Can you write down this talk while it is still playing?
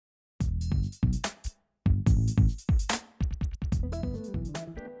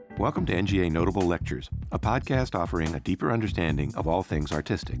Welcome to NGA Notable Lectures, a podcast offering a deeper understanding of all things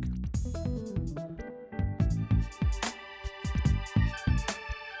artistic.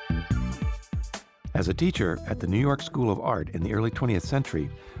 As a teacher at the New York School of Art in the early 20th century,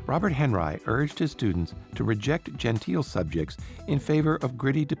 Robert Henri urged his students to reject genteel subjects in favor of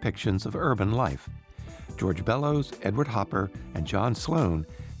gritty depictions of urban life. George Bellows, Edward Hopper, and John Sloan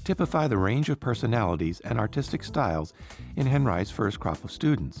typify the range of personalities and artistic styles in Henri's first crop of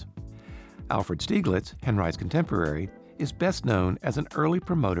students. Alfred Stieglitz, Henri's contemporary, is best known as an early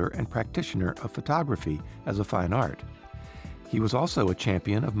promoter and practitioner of photography as a fine art. He was also a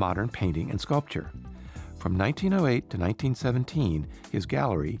champion of modern painting and sculpture. From 1908 to 1917, his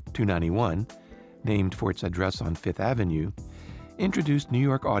gallery, 291, named for its address on Fifth Avenue, introduced New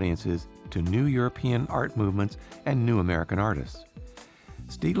York audiences to new European art movements and new American artists.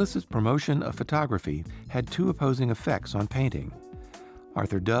 Stieglitz's promotion of photography had two opposing effects on painting.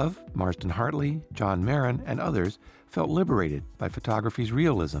 Arthur Dove, Marston Hartley, John Marin, and others felt liberated by photography's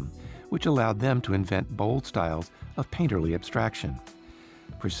realism, which allowed them to invent bold styles of painterly abstraction.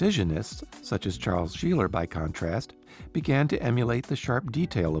 Precisionists, such as Charles Sheeler by contrast, began to emulate the sharp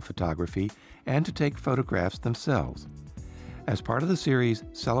detail of photography and to take photographs themselves. As part of the series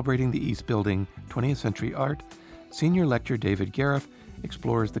Celebrating the East Building 20th Century Art, senior lecturer David Gariff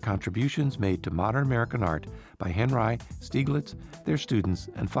explores the contributions made to modern American art by Henri, Stieglitz, their students,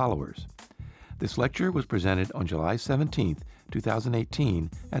 and followers. This lecture was presented on July 17,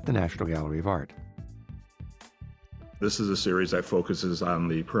 2018 at the National Gallery of Art. This is a series that focuses on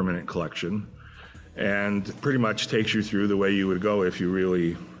the permanent collection and pretty much takes you through the way you would go if you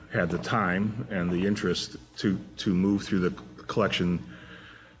really had the time and the interest to move through the collection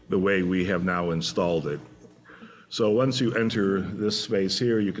the way we have now installed it. So once you enter this space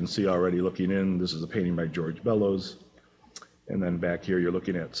here, you can see already looking in, this is a painting by George Bellows. And then back here, you're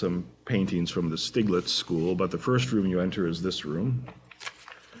looking at some paintings from the Stieglitz school. But the first room you enter is this room,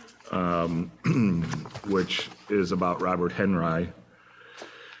 which is about Robert Henri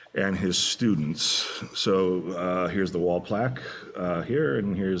and his students. So here's the wall plaque here,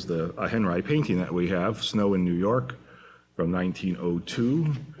 and here's the Henri painting that we have, Snow in New York from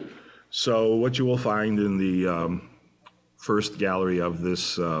 1902. So what you will find in the first gallery of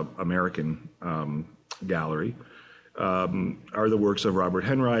this American gallery are the works of Robert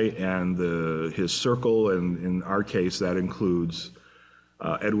Henri and his circle, and in our case that includes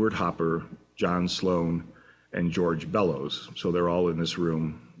Edward Hopper, John Sloan, and George Bellows. So they're all in this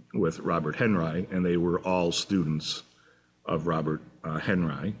room with Robert Henri, and they were all students of Robert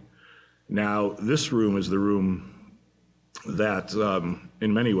Henri. Now this room is the room that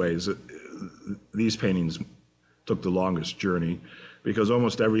in many ways these paintings took the longest journey, because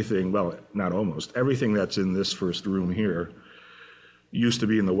almost everything, well, not almost, everything that's in this first room here used to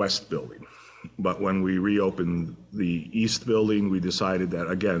be in the West Building. But when we reopened the East Building, we decided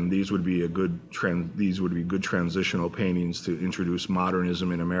that, again, these would be good transitional paintings to introduce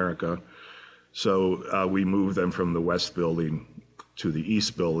modernism in America. So we moved them from the West Building to the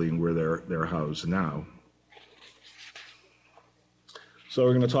East Building, where they're housed now. So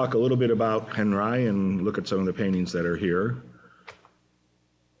we're going to talk a little bit about Henri and look at some of the paintings that are here.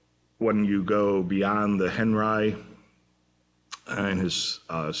 When you go beyond the Henri and his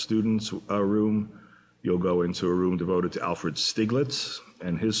students' room, you'll go into a room devoted to Alfred Stieglitz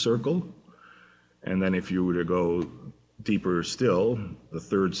and his circle. And then if you were to go deeper still, the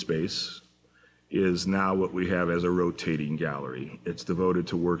third space is now what we have as a rotating gallery. It's devoted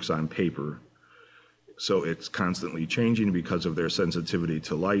to works on paper. So it's constantly changing because of their sensitivity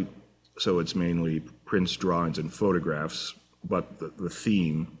to light. So it's mainly prints, drawings, and photographs, but the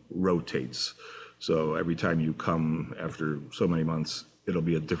theme rotates. So every time you come after so many months, it'll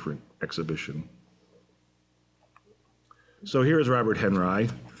be a different exhibition. So here's Robert Henri,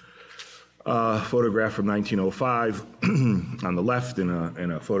 photograph from 1905 on the left,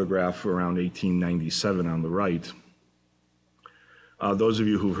 and a photograph around 1897 on the right. Those of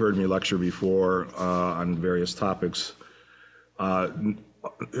you who've heard me lecture before on various topics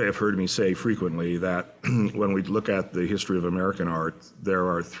have heard me say frequently that when we look at the history of American art, there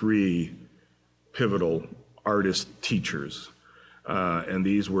are three pivotal artist teachers. And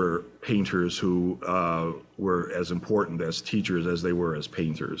these were painters who were as important as teachers as they were as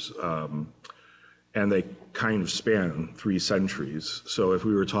painters. And they kind of span 3 centuries. So if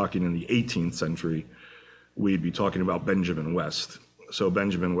we were talking in the 18th century, we'd be talking about Benjamin West. So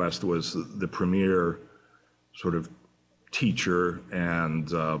Benjamin West was the premier sort of teacher and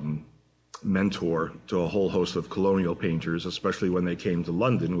mentor to a whole host of colonial painters, especially when they came to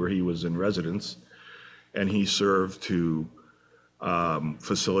London, where he was in residence. And he served to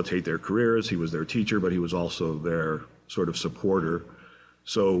facilitate their careers. He was their teacher, but he was also their sort of supporter.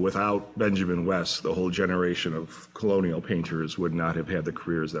 So without Benjamin West, the whole generation of colonial painters would not have had the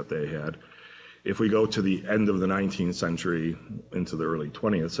careers that they had. If we go to the end of the 19th century into the early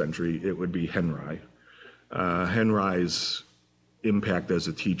 20th century, it would be Henry. Henry's impact as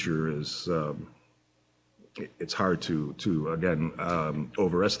a teacher is, it's hard to again,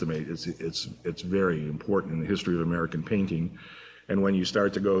 overestimate. It's very important in the history of American painting. And when you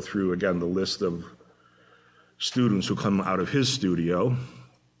start to go through, again, the list of students who come out of his studio,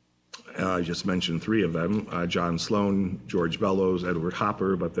 I just mentioned three of them, John Sloan, George Bellows, Edward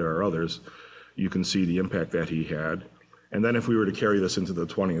Hopper, but there are others. You can see the impact that he had. And then if we were to carry this into the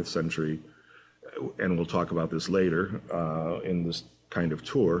 20th century, and we'll talk about this later in this kind of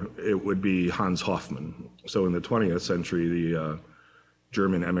tour, it would be Hans Hofmann. So in the 20th century, the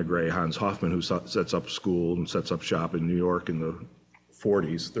German emigre Hans Hofmann, who sets up school and sets up shop in New York in the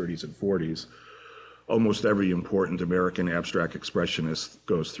 30s and 40s, almost every important American abstract expressionist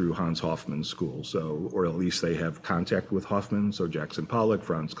goes through Hans Hofmann's school. So, or at least they have contact with Hofmann. So Jackson Pollock,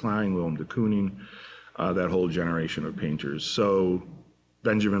 Franz Klein, Willem de Kooning, that whole generation of painters. So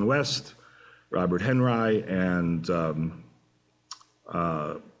Benjamin West, Robert Henry, and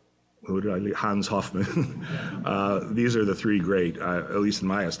Hans Hofmann. These are the three great, at least in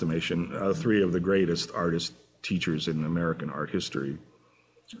my estimation, three of the greatest artist teachers in American art history.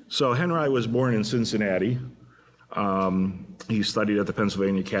 So Henry was born in Cincinnati. He studied at the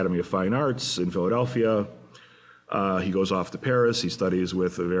Pennsylvania Academy of Fine Arts in Philadelphia. He goes off to Paris. He studies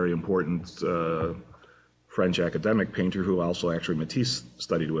with a very important French academic painter who also actually Matisse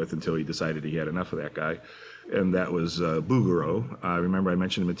studied with until he decided he had enough of that guy. And that was Bouguereau. Remember I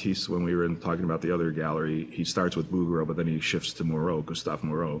mentioned Matisse when we were talking about the other gallery. He starts with Bouguereau, but then he shifts to Moreau, Gustave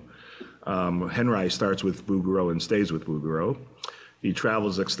Moreau. Henry starts with Bouguereau and stays with Bouguereau. He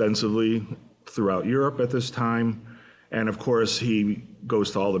travels extensively throughout Europe at this time. And of course, he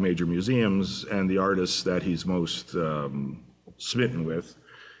goes to all the major museums, and the artist that he's most smitten with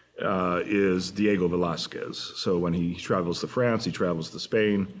is Diego Velázquez. So when he travels to France, he travels to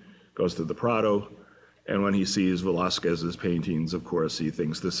Spain, goes to the Prado, and when he sees Velázquez's paintings, of course, he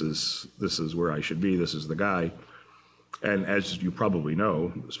thinks this is where I should be, this is the guy. And as you probably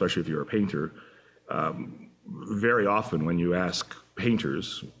know, especially if you're a painter, very often when you ask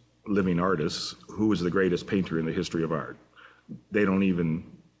painters, living artists, who is the greatest painter in the history of art, they don't even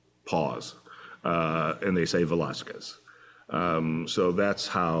pause, and they say Velázquez. So that's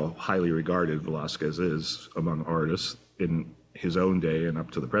how highly regarded Velázquez is among artists in his own day and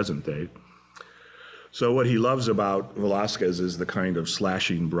up to the present day. So what he loves about Velázquez is the kind of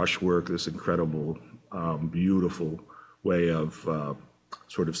slashing brushwork, this incredible, beautiful way of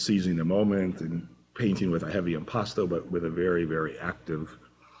sort of seizing the moment and painting with a heavy impasto, but with a very, very active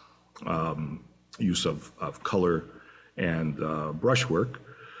use of color and brushwork.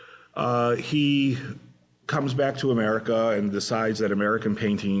 He comes back to America and decides that American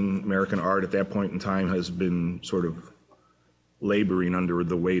painting, American art at that point in time has been sort of laboring under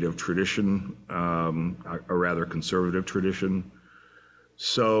the weight of tradition, a rather conservative tradition.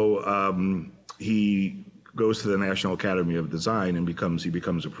 So he goes to the National Academy of Design and he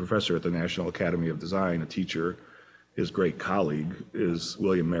becomes a professor at the National Academy of Design, a teacher. His great colleague is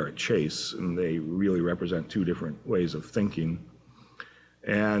William Merritt Chase, and they really represent two different ways of thinking.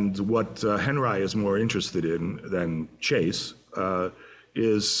 And what Henry is more interested in than Chase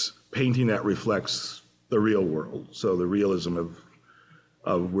is painting that reflects the real world. So the realism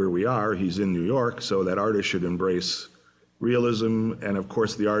of where we are. He's in New York, so that artist should embrace realism. And of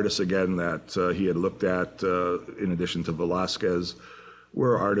course, the artists, again, that he had looked at, in addition to Velázquez,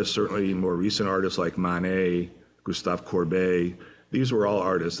 were artists, certainly more recent artists like Manet, Gustave Courbet. These were all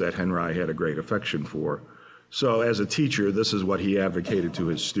artists that Henry had a great affection for. So as a teacher, this is what he advocated to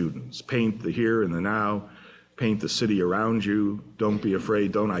his students. Paint the here and the now, paint the city around you. Don't be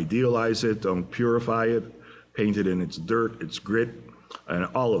afraid, don't idealize it, don't purify it. Paint it in its dirt, its grit, and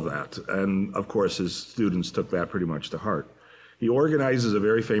all of that. And of course, his students took that pretty much to heart. He organizes a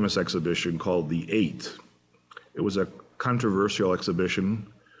very famous exhibition called The Eight. It was a controversial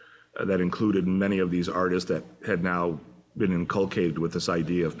exhibition that included many of these artists that had now been inculcated with this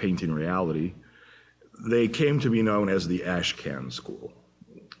idea of painting reality. They came to be known as the Ashcan School.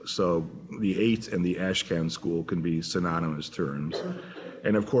 So the Eight and the Ashcan School can be synonymous terms.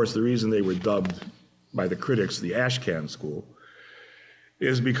 And of course, the reason they were dubbed by the critics the Ashcan School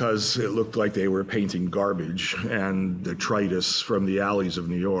is because it looked like they were painting garbage and detritus from the alleys of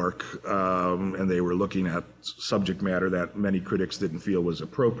New York, and they were looking at subject matter that many critics didn't feel was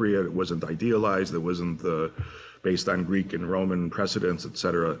appropriate. It wasn't idealized. It wasn't based on Greek and Roman precedents, et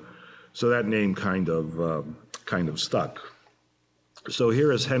cetera. So that name kind of stuck. So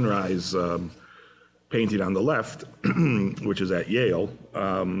here is Henry's painting on the left, which is at Yale.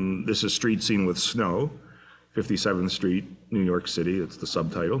 This is Street Scene with Snow, 57th Street, New York City. It's the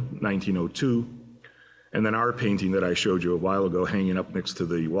subtitle, 1902. And then our painting that I showed you a while ago, hanging up next to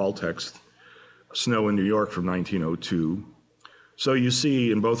the wall text, Snow in New York from 1902. So you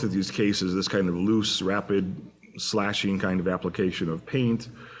see in both of these cases this kind of loose, rapid, slashing kind of application of paint.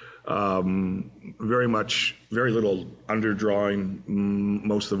 Very little underdrawing.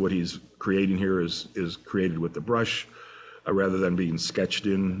 Most of what he's creating here is created with the brush rather than being sketched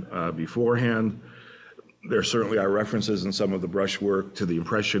in beforehand. There certainly are references in some of the brushwork to the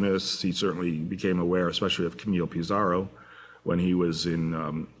Impressionists. He certainly became aware, especially of Camille Pissarro, when he was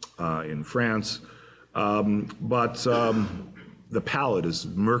in France. But the palette is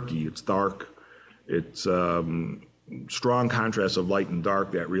murky. It's dark. It's strong contrast of light and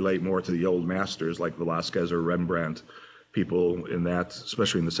dark that relate more to the old masters like Velázquez or Rembrandt, people in that,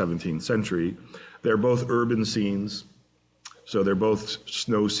 especially in the 17th century. They're both urban scenes, so they're both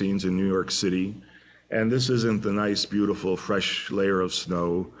snow scenes in New York City. And this isn't the nice, beautiful, fresh layer of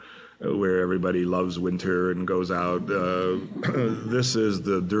snow where everybody loves winter and goes out. This is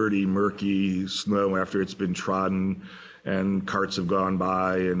the dirty, murky snow after it's been trodden and carts have gone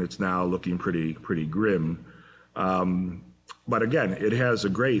by and it's now looking pretty grim. But again, it has a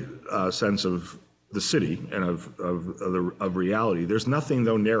great sense of the city and of reality. There's nothing,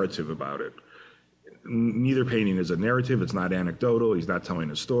 though, narrative about it. Neither painting is a narrative. It's not anecdotal. He's not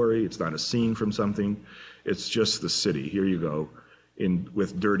telling a story. It's not a scene from something. It's just the city. Here you go,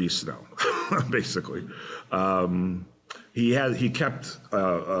 with dirty snow, basically. He kept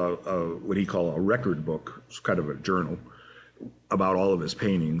what he called a record book, kind of a journal, about all of his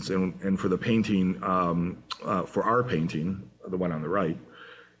paintings. And for the painting, for our painting, the one on the right,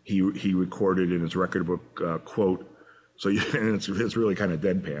 he recorded in his record book, quote, and it's really kind of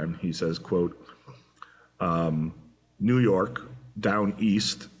deadpan. He says, quote, New York, down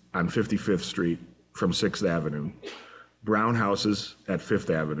east on 55th Street from 6th Avenue, brown houses at 5th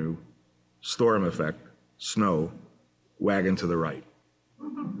Avenue, storm effect, snow, wagon to the right.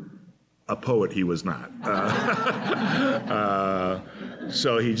 A poet he was not.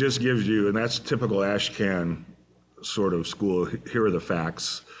 So he just gives you, and that's typical Ashcan sort of school, here are the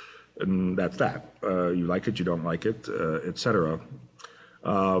facts, and that's that. You like it, you don't like it, et cetera.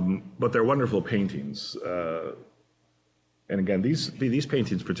 But they're wonderful paintings. And again, these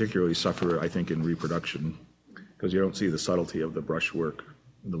paintings particularly suffer, I think, in reproduction, because you don't see the subtlety of the brushwork,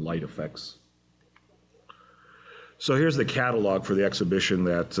 the light effects. So here's the catalog for the exhibition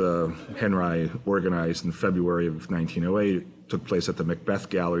that Henry organized in February of 1908. It took place at the Macbeth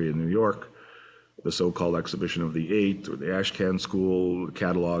Gallery in New York, the so-called Exhibition of the Eight, or the Ashcan School. The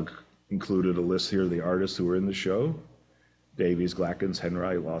catalog included a list here of the artists who were in the show: Davies, Glackens,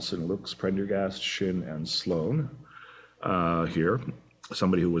 Henry, Lawson, Lux, Prendergast, Shin, and Sloan. Here,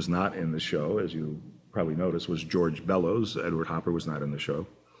 somebody who was not in the show, as you probably noticed, was George Bellows. Edward Hopper was not in the show.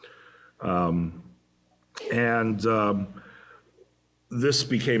 This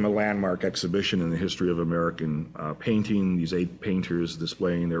became a landmark exhibition in the history of American painting, these 8 painters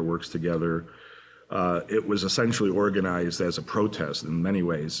displaying their works together. It was essentially organized as a protest in many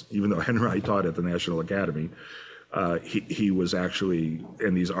ways. Even though Henry taught at the National Academy, he was actually,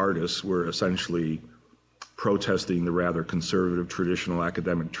 and these artists were essentially protesting the rather conservative traditional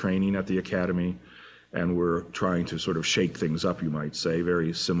academic training at the Academy, and were trying to sort of shake things up, you might say,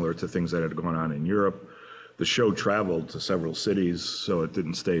 very similar to things that had gone on in Europe. The show traveled to several cities, so it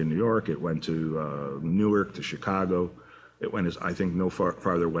didn't stay in New York. It went to Newark, to Chicago. It went, I think, no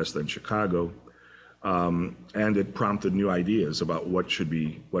farther west than Chicago. And it prompted new ideas about what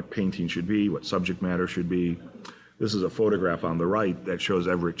painting should be, what subject matter should be. This is a photograph on the right that shows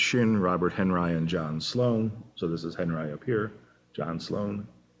Everett Shin, Robert Henry, and John Sloan. So this is Henry up here, John Sloan,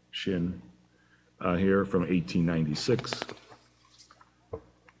 Shin here from 1896.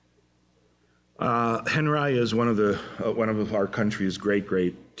 Henry is one of our country's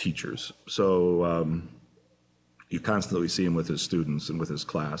great teachers. So you constantly see him with his students and with his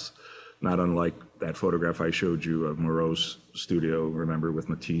class, not unlike that photograph I showed you of Moreau's studio, remember, with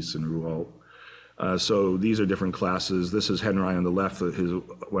Matisse and Rouault. So these are different classes. This is Henry on the left,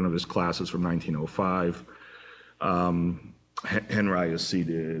 one of his classes from 1905. Henry is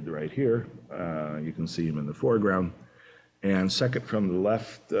seated right here. You can see him in the foreground. And second from the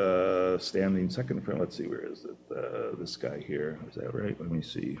left, standing second from, let's see, where is it? This guy here, is that right? Let me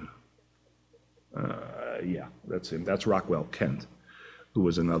see. Yeah, that's him. That's Rockwell Kent, who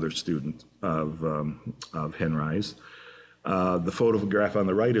was another student of Henry's. The photograph on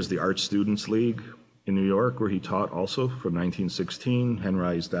the right is the Art Students League in New York, where he taught also from 1916.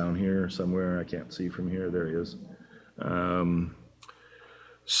 Henry's down here somewhere. I can't see from here. There he is.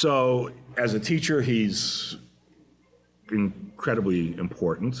 So as a teacher, he's incredibly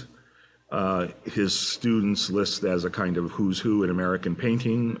important. His students list as a kind of who's who in American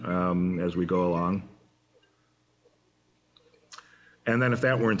painting as we go along. And then if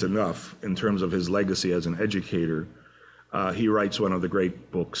that weren't enough in terms of his legacy as an educator, he writes one of the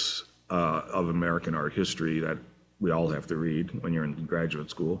great books of American art history that we all have to read when you're in graduate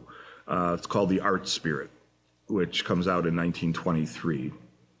school. It's called The Art Spirit, which comes out in 1923.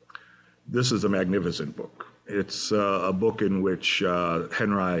 This is a magnificent book. It's a book in which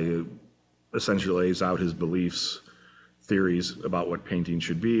Henry essentially lays out his beliefs, theories about what painting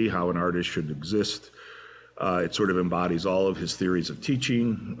should be, how an artist should exist. It sort of embodies all of his theories of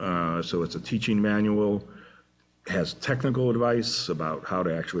teaching. So it's a teaching manual, has technical advice about how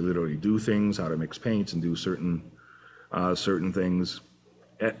to actually literally do things, how to mix paints and do certain things.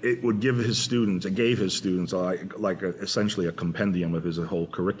 It would give his students, it gave his students essentially a compendium of his whole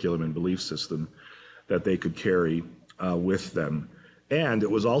curriculum and belief system that they could carry with them. And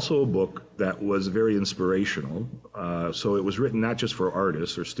it was also a book that was very inspirational. So it was written not just for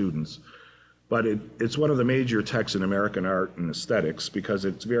artists or students, but it's one of the major texts in American art and aesthetics because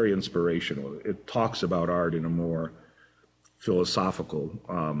it's very inspirational. It talks about art in a more philosophical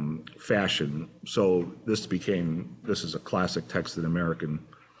fashion. So this is a classic text in American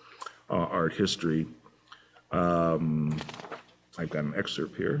art history. I've got an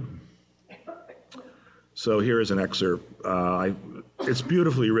excerpt here. So here is an excerpt. It's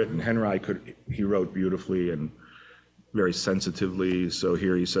beautifully written. He wrote beautifully and very sensitively. So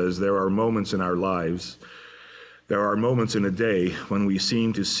here he says, there are moments in our lives, there are moments in a day when we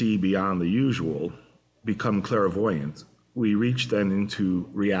seem to see beyond the usual, become clairvoyant. We reach then into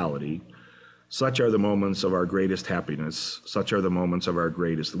reality. Such are the moments of our greatest happiness. Such are the moments of our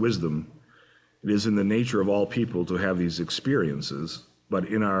greatest wisdom. It is in the nature of all people to have these experiences, but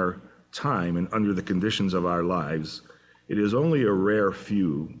in our time and under the conditions of our lives, it is only a rare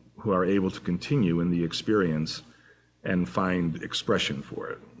few who are able to continue in the experience and find expression for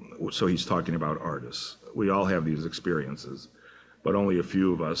it. So he's talking about artists. We all have these experiences, but only a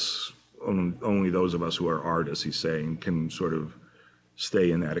few of us, only those of us who are artists, he's saying, can sort of stay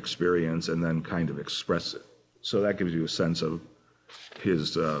in that experience and then kind of express it. So that gives you a sense of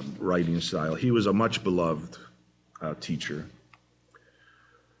his writing style. He was a much beloved teacher.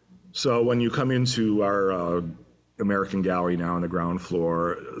 So when you come into our American Gallery now on the ground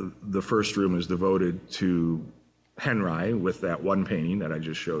floor, the first room is devoted to Henry with that one painting that I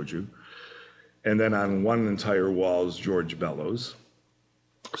just showed you. And then on one entire wall is George Bellows.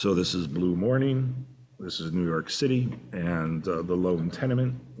 So this is Blue Morning, this is New York City, and the Lone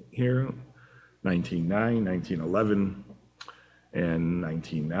Tenement here, 1909, 1911, and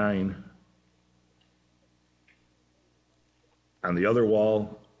 1909. On the other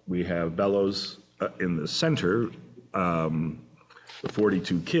wall, we have Bellows in the center, the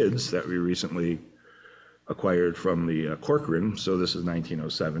 42 Kids that we recently acquired from the Corcoran, so this is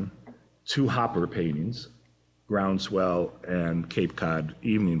 1907. Two Hopper paintings, Groundswell and Cape Cod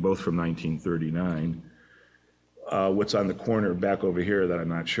Evening, both from 1939. What's on the corner back over here that I'm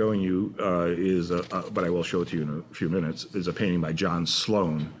not showing you but I will show it to you in a few minutes, is a painting by John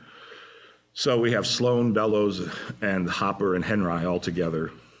Sloan. So we have Sloan, Bellows, and Hopper and Henry all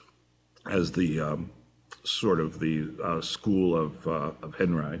together as the sort of the school of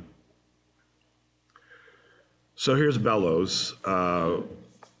Henry. So here's Bellows.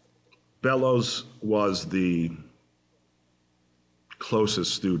 Bellows was the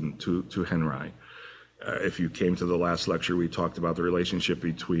closest student to Henry. If you came to the last lecture, we talked about the relationship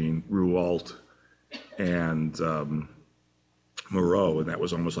between Rouault and Moreau, and that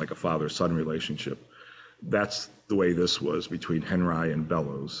was almost like a father-son relationship. That's the way this was between Henry and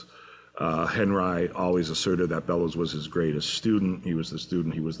Bellows. Henry always asserted that Bellows was his greatest student. He was the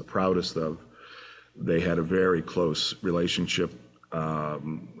student he was the proudest of. They had a very close relationship,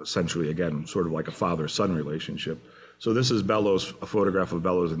 essentially, again, sort of like a father-son relationship. So this is Bellows, a photograph of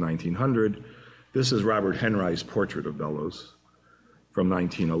Bellows in 1900. This is Robert Henry's portrait of Bellows from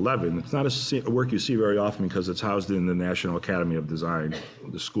 1911. It's not a work you see very often because it's housed in the National Academy of Design,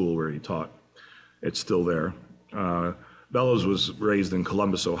 the school where he taught. It's still there. Bellows was raised in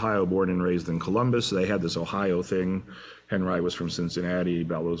Columbus, Ohio, born and raised in Columbus. They had this Ohio thing. Henry was from Cincinnati.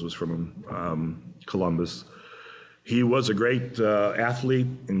 Bellows was from Columbus. He was a great athlete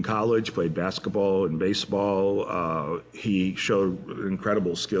in college, played basketball and baseball. He showed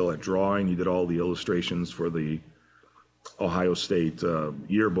incredible skill at drawing. He did all the illustrations for the Ohio State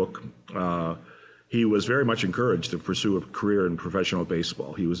yearbook. He was very much encouraged to pursue a career in professional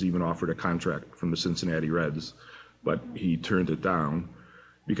baseball. He was even offered a contract from the Cincinnati Reds, but he turned it down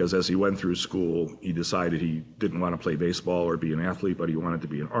because as he went through school, he decided he didn't want to play baseball or be an athlete, but he wanted to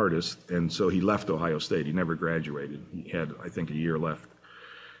be an artist. And so he left Ohio State. He never graduated. He had, I think, a year left.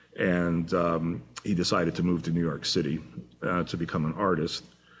 And he decided to move to New York City to become an artist.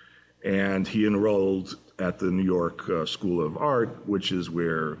 And he enrolled at the New York School of Art, which is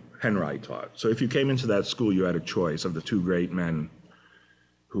where Henry taught. So if you came into that school, you had a choice of the two great men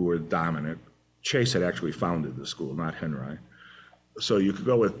who were dominant. Chase had actually founded the school, not Henry. So you could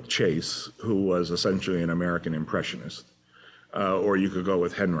go with Chase, who was essentially an American impressionist, or you could go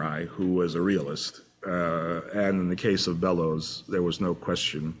with Henry, who was a realist. And in the case of Bellows, there was no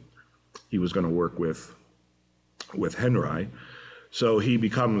question he was going to work with Henry. So he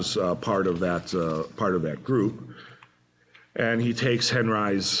becomes part of that group, and he takes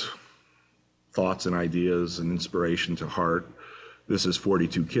Henry's thoughts and ideas and inspiration to heart. This is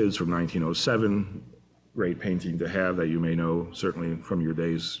 42 Kids from 1907, great painting to have that you may know certainly from your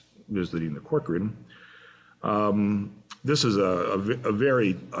days visiting the Corcoran. This is a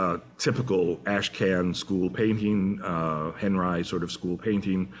very typical Ashcan school painting, Henry sort of school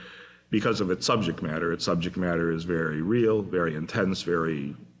painting, because of its subject matter. Its subject matter is very real, very intense,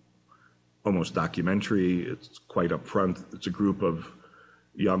 very almost documentary. It's quite upfront. It's a group of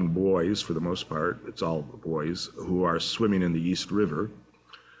young boys, for the most part, it's all boys, who are swimming in the East River.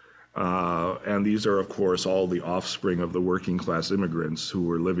 And these are, of course, all the offspring of the working class immigrants who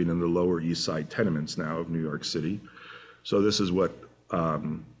were living in the Lower East Side tenements now of New York City. So this is what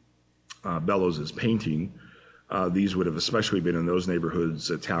Bellows is painting. These would have especially been in those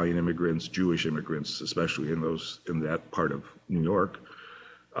neighborhoods, Italian immigrants, Jewish immigrants, especially in that part of New York.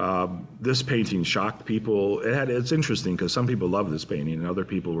 This painting shocked people. It's interesting because some people love this painting and other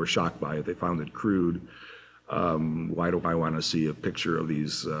people were shocked by it. They found it crude. Why do I want to see a picture of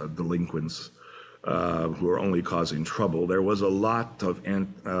these delinquents who are only causing trouble? There was a lot of, and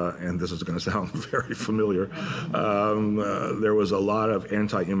this is going to sound very familiar, there was a lot of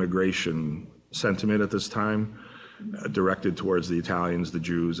anti-immigration sentiment at this time, directed towards the Italians, the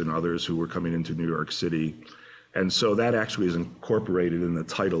Jews, and others who were coming into New York City. And so that actually is incorporated in the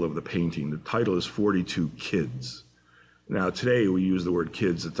title of the painting. The title is 42 Kids. Now today we use the word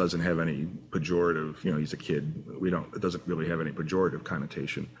kids. It doesn't have any pejorative, he's a kid. It doesn't really have any pejorative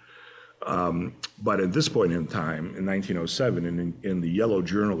connotation. But at this point in time, in 1907, in the yellow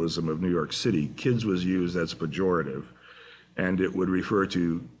journalism of New York City, kids was used as a pejorative, and it would refer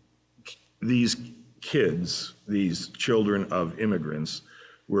to these kids, these children of immigrants,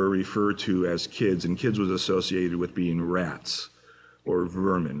 were referred to as kids, and kids was associated with being rats or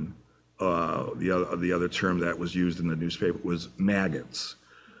vermin. The other term that was used in the newspaper was maggots.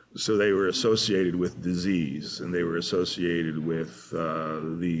 So they were associated with disease, and they were associated with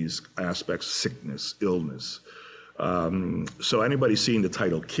these aspects, sickness, illness. So anybody seeing the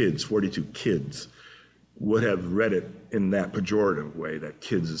title Kids, 42 Kids, would have read it in that pejorative way, that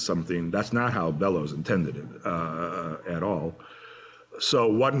kids is something. That's not how Bellows intended it at all. So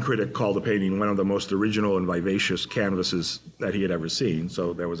one critic called the painting one of the most original and vivacious canvases that he had ever seen,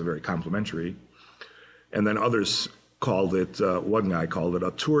 so that was a very complimentary. And then others called it, one guy called it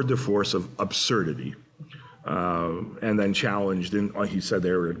a tour de force of absurdity. And then challenged, he said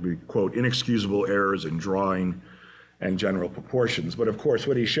there would be, quote, inexcusable errors in drawing and general proportions. But of course,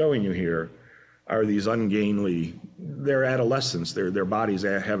 what he's showing you here are these ungainly, they're adolescents, their bodies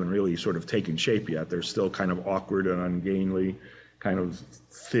haven't really sort of taken shape yet. They're still kind of awkward and ungainly, kind of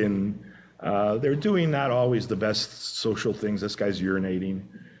thin. They're doing not always the best social things. This guy's urinating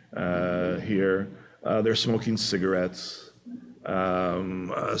here. They're smoking cigarettes.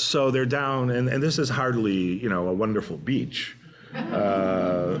 So they're down, and this is hardly, a wonderful beach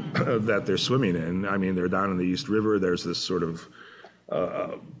that they're swimming in. I mean, they're down in the East River. There's this sort of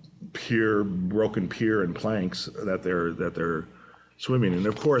broken pier and planks that they're swimming in.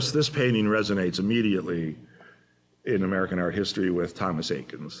 Of course, this painting resonates immediately in American art history with Thomas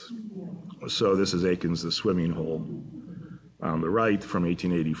Eakins. So this is Eakins' The Swimming Hole on the right from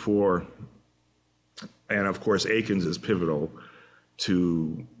 1884. And of course, Eakins is pivotal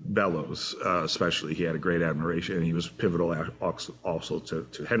to Bellows, especially. He had a great admiration, and he was pivotal also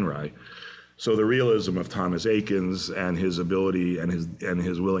to Henry. So the realism of Thomas Eakins and his ability and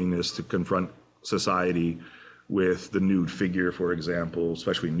his willingness to confront society with the nude figure, for example,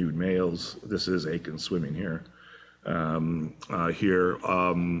 especially nude males. This is Eakins swimming here.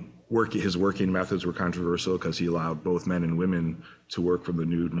 His working methods were controversial because he allowed both men and women to work from the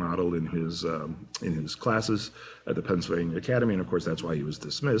nude model in his classes at the Pennsylvania Academy, and of course that's why he was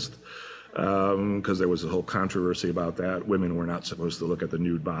dismissed, because there was a whole controversy about that. Women were not supposed to look at the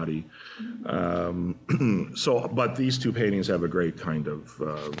nude body. But these two paintings have a great kind of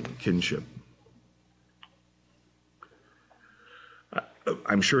kinship.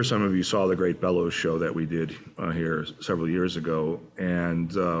 I'm sure some of you saw the Great Bellows show that we did here several years ago,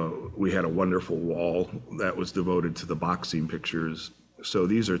 and we had a wonderful wall that was devoted to the boxing pictures. So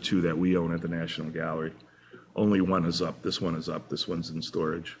these are two that we own at the National Gallery. Only one is up. This one is up. This one's in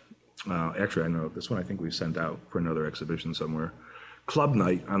storage. Actually, I know this one I think we sent out for another exhibition somewhere. Club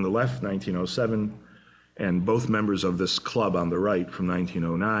Night on the left, 1907, and both members of this club on the right from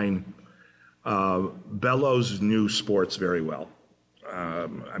 1909. Bellows knew sports very well.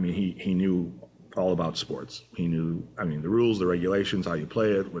 He knew all about sports. He knew, the rules, the regulations, how you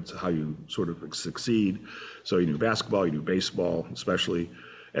play it, how you sort of succeed. So he knew basketball, he knew baseball especially,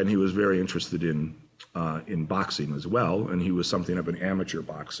 and he was very interested in boxing as well, and he was something of an amateur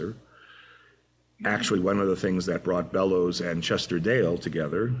boxer. Actually, one of the things that brought Bellows and Chester Dale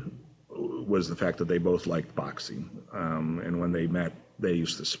together was the fact that they both liked boxing. And when they met, they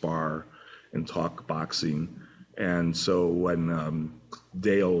used to spar and talk boxing. And so when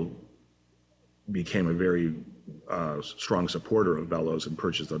Dale became a very strong supporter of Bellows and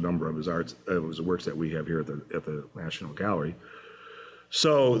purchased a number of his works that we have here at the National Gallery.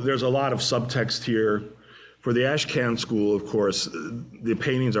 So there's a lot of subtext here. For the Ashcan School, of course, the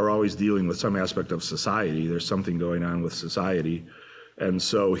paintings are always dealing with some aspect of society. There's something going on with society. And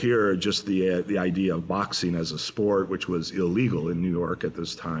so here, just the idea of boxing as a sport, which was illegal in New York at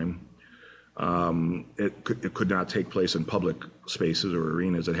this time. It could not take place in public spaces or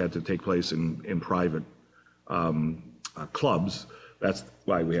arenas. It had to take place in private clubs. That's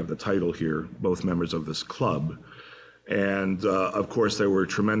why we have the title here, both members of this club. And of course, there were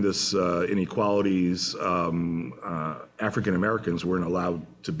tremendous inequalities. African Americans weren't allowed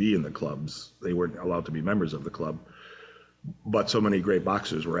to be in the clubs. They weren't allowed to be members of the club. But so many great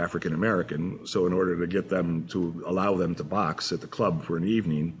boxers were African American. So in order to allow them to box at the club for an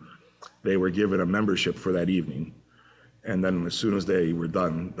evening, they were given a membership for that evening. And then as soon as they were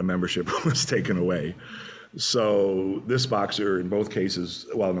done, the membership was taken away. So this boxer, in both cases,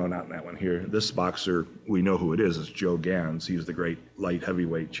 well, no, not in that one here. This boxer, we know who it is. It's Joe Gans. He's the great light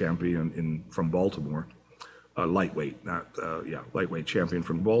heavyweight champion from Baltimore. Lightweight champion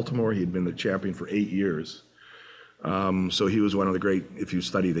from Baltimore. He'd been the champion for 8 years. So he was one of the great, if you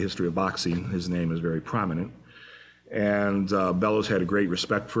study the history of boxing, his name is very prominent. And Bellows had a great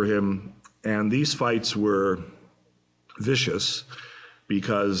respect for him. And these fights were vicious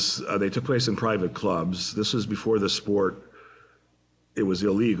because they took place in private clubs. This was before the sport, it was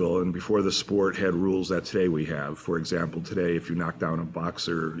illegal, and before the sport had rules that today we have. For example, today, if you knock down a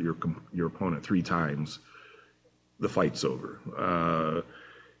boxer, your opponent 3 times, the fight's over.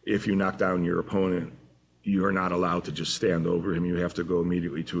 If you knock down your opponent, you are not allowed to just stand over him. You have to go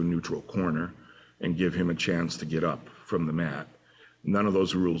immediately to a neutral corner and give him a chance to get up from the mat. None of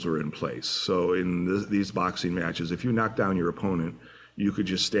those rules are in place. So in these boxing matches, if you knock down your opponent, you could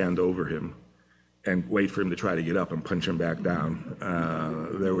just stand over him and wait for him to try to get up and punch him back down.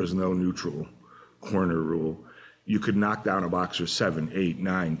 There was no neutral corner rule. You could knock down a boxer 7, 8,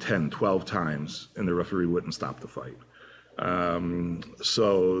 9, 10, 12 times, and the referee wouldn't stop the fight.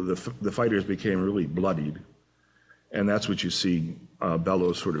 So the fighters became really bloodied. And that's what you see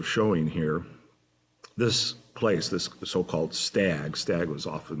Bellows sort of showing here. This place, this so-called stag was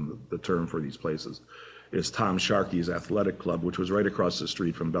often the term for these places, is Tom Sharkey's athletic club, which was right across the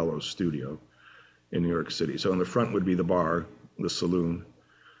street from Bellows' studio in New York City. So in the front would be the bar, the saloon,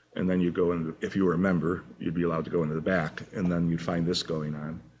 and then you go in, if you were a member, you'd be allowed to go into the back, and then you'd find this going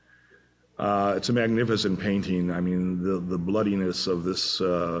on. It's a magnificent painting. I mean, the bloodiness of this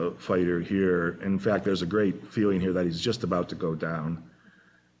fighter here. In fact, there's a great feeling here that he's just about to go down.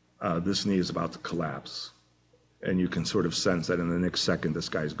 This knee is about to collapse. And you can sort of sense that in the next second, this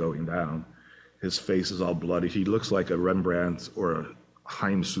guy's going down. His face is all bloody. He looks like a Rembrandt or a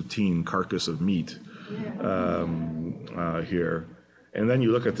Haim Soutine carcass of meat here. And then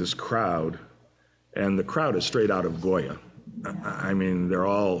you look at this crowd, and the crowd is straight out of Goya. I mean, they're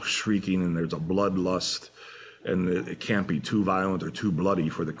all shrieking, and there's a bloodlust, and it can't be too violent or too bloody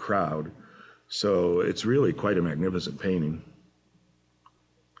for the crowd. So it's really quite a magnificent painting.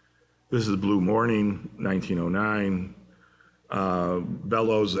 This is Blue Morning, 1909.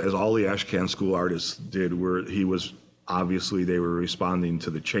 Bellows, as all the Ashcan School artists did, they were responding to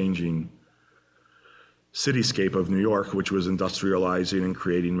the changing cityscape of New York, which was industrializing and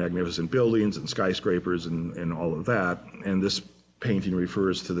creating magnificent buildings and skyscrapers and all of that. And this painting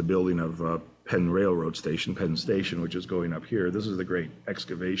refers to the building of Penn Railroad Station, Penn Station, which is going up here. This is the great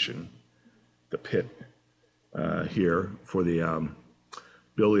excavation, the pit here for the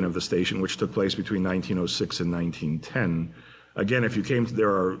building of the station, which took place between 1906 and 1910. Again, there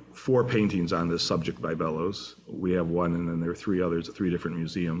are 4 paintings on this subject by Bellows. We have one, and then there are 3 others at 3 different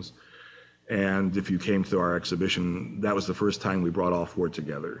museums. And if you came to our exhibition, that was the first time we brought all 4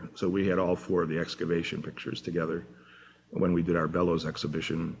 together. So we had all 4 of the excavation pictures together when we did our Bellows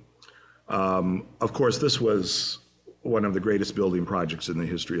exhibition. Of course, this was one of the greatest building projects in the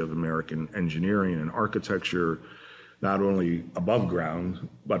history of American engineering and architecture, not only above ground,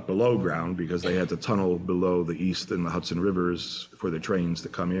 but below ground, because they had to tunnel below the East and the Hudson Rivers for the trains to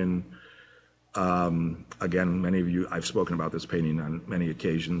come in. Again, many of you, I've spoken about this painting on many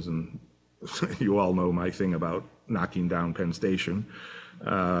occasions, and you all know my thing about knocking down Penn Station.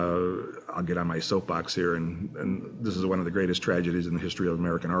 I'll get on my soapbox here, and this is one of the greatest tragedies in the history of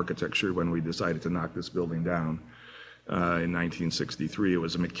American architecture when we decided to knock this building down. In 1963, it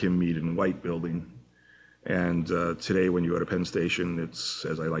was a McKim, Mead and White building. And today, when you go to Penn Station, it's,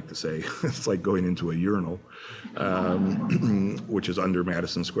 as I like to say, it's like going into a urinal, which is under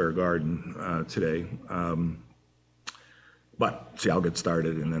Madison Square Garden today. But see, I'll get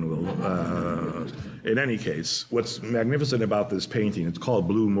started, and then we'll. In any case, what's magnificent about this painting, it's called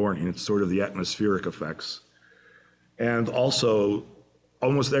Blue Morning. It's sort of the atmospheric effects. And also,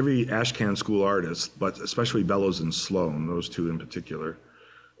 almost every Ashcan School artist, but especially Bellows and Sloan, those 2 in particular,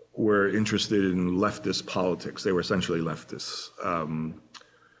 were interested in leftist politics. They were essentially leftists.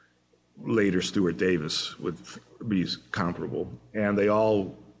 Later, Stuart Davis would be comparable. And they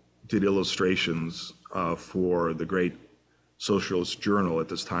all did illustrations for the great socialist journal at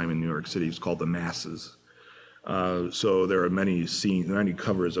this time in New York City. It's called The Masses. So there are many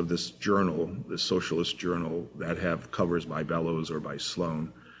covers of this journal, this socialist journal, that have covers by Bellows or by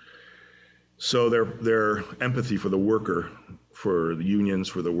Sloan. So their empathy for the worker, for the unions,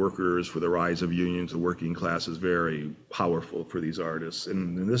 for the workers, for the rise of unions, the working class is very powerful for these artists.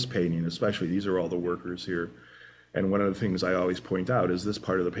 And in this painting especially, these are all the workers here. And one of the things I always point out is this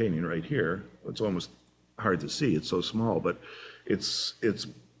part of the painting right here. It's almost hard to see, it's so small, but it's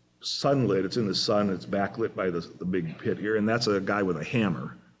sunlit, it's in the sun, it's backlit by the big pit here, and that's a guy with a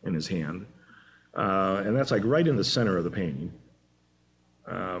hammer in his hand. And that's like right in the center of the painting.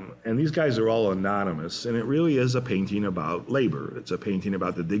 And these guys are all anonymous, and it really is a painting about labor. It's a painting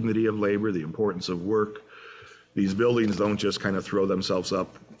about the dignity of labor, the importance of work. These buildings don't just kind of throw themselves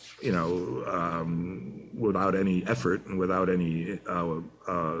up, without any effort and without the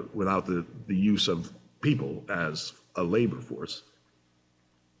use of people as a labor force.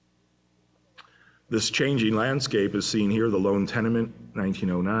 This changing landscape is seen here, the lone tenement,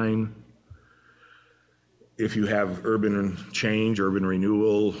 1909. If you have urban change, urban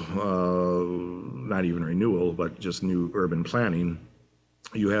renewal, not even renewal, but just new urban planning,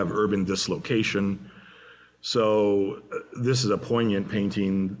 you have urban dislocation. So this is a poignant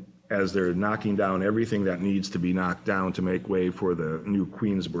painting as they're knocking down everything that needs to be knocked down to make way for the new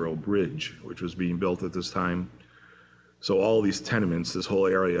Queensboro Bridge, which was being built at this time. So all these tenements, this whole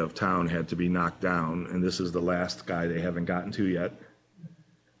area of town had to be knocked down, and this is the last guy they haven't gotten to yet,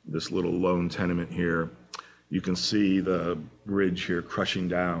 this little lone tenement here. You can see the bridge here crushing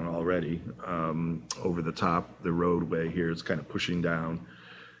down already over the top. The roadway here is kind of pushing down.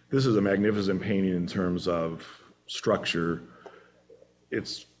 This is a magnificent painting in terms of structure.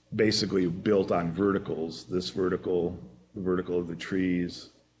 It's basically built on verticals. This vertical, the vertical of the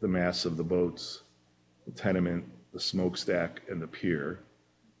trees, the mass of the boats, the tenement, the smokestack, and the pier.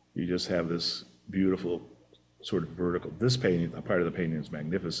 You just have this beautiful sort of vertical. This painting, a part of the painting is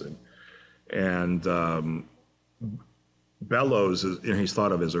magnificent. And Bellows, he's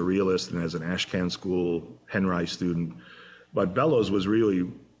thought of as a realist and as an Ashcan School Henry student, but Bellows was really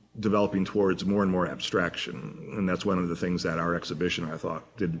developing towards more and more abstraction. And that's one of the things that our exhibition, I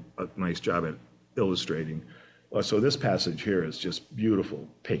thought, did a nice job at illustrating. So this passage here is just beautiful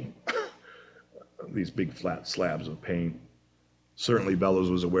paint. These big flat slabs of paint. Certainly Bellows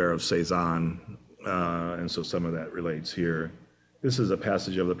was aware of Cezanne, and so some of that relates here. This is a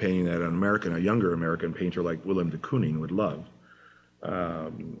passage of the painting that a younger American painter like Willem de Kooning would love.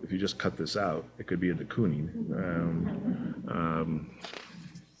 If you just cut this out, it could be a de Kooning.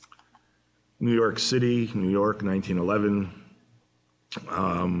 New York City, New York, 1911.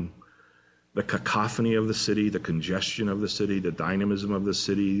 the cacophony of the city, the congestion of the city, the dynamism of the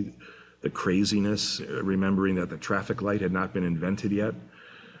city, the craziness, remembering that the traffic light had not been invented yet.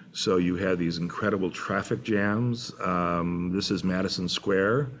 So you had these incredible traffic jams. This is Madison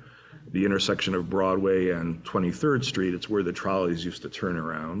Square, the intersection of Broadway and 23rd Street. It's where the trolleys used to turn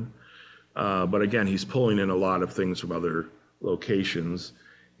around. But again, he's pulling in a lot of things from other locations.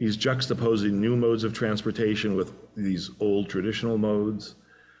 He's juxtaposing new modes of transportation with these old traditional modes.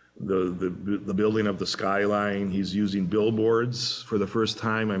 The building of the skyline, he's using billboards for the first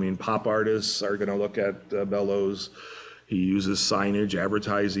time. I mean, pop artists are going to look at Bellows. He uses signage,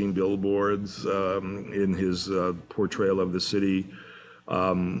 advertising, billboards in his portrayal of the city.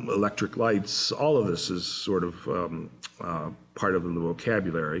 Electric lights, all of this is sort of part of the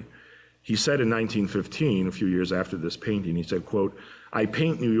vocabulary. He said in 1915, a few years after this painting, he said, quote, "I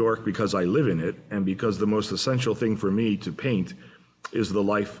paint New York because I live in it and because the most essential thing for me to paint is the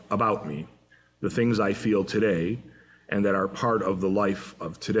life about me, the things I feel today and that are part of the life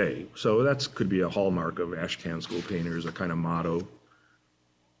of today." So that could be a hallmark of Ashcan School painters, a kind of motto.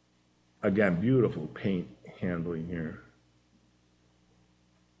 Again, beautiful paint handling here.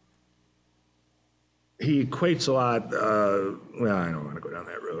 He equates a lot, well, I don't want to go down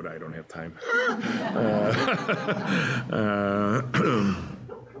that road. I don't have time.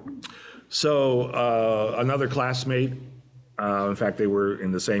 So another classmate, in fact, they were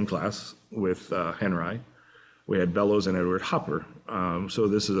in the same class with Henry. We had Bellows and Edward Hopper. So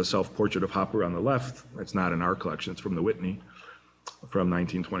this is a self-portrait of Hopper on the left. It's not in our collection. It's from the Whitney from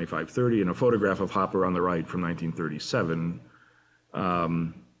 1925-30, and a photograph of Hopper on the right from 1937.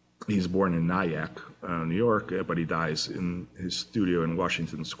 He's born in Nyack, New York, but he dies in his studio in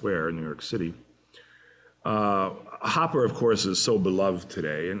Washington Square in New York City. Hopper, of course, is so beloved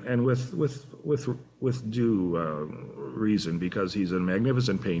today, and with due reason, because he's a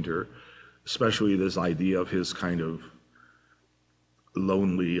magnificent painter, especially this idea of his kind of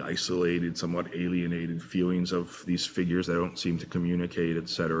lonely, isolated, somewhat alienated feelings of these figures that don't seem to communicate,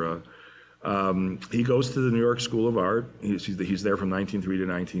 etc. He goes to the New York School of Art. He's there from 1903 to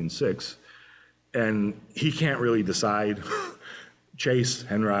 1906, and he can't really decide, Chase,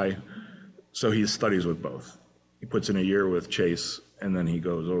 Henry, so he studies with both. He puts in a year with Chase, and then he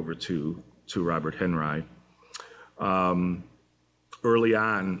goes over to Robert Henry. Early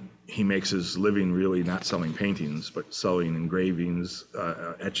on, he makes his living really not selling paintings, but selling engravings,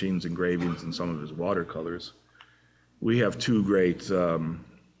 etchings, engravings, and some of his watercolors. We have two great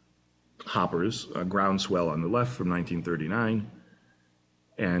Hoppers, Groundswell on the left from 1939,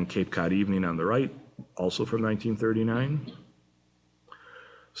 and Cape Cod Evening on the right, also from 1939.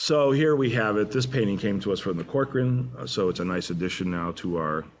 So here we have it. This painting came to us from the Corcoran, so it's a nice addition now to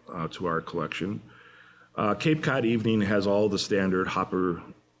our collection. Cape Cod Evening has all the standard Hopper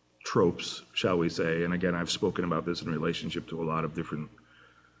tropes, shall we say, and again, I've spoken about this in relationship to a lot of different,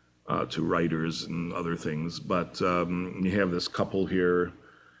 to writers and other things, but you have this couple here.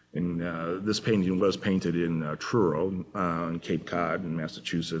 And this painting was painted in Truro, in Cape Cod, in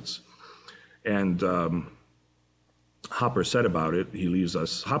Massachusetts. And Hopper said about it, he leaves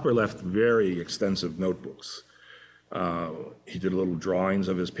us, Hopper left very extensive notebooks. He did little drawings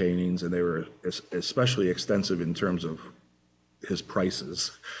of his paintings, and they were especially extensive in terms of his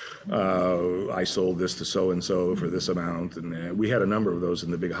prices. I sold this to so-and-so for this amount, and we had a number of those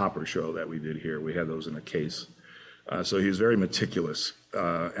in the big Hopper show that we did here. We had those in a case. So he was very meticulous.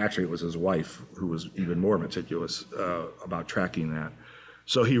 Actually, it was his wife who was even more meticulous about tracking that.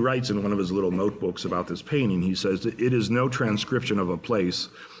 So he writes in one of his little notebooks about this painting, he says, "It is no transcription of a place,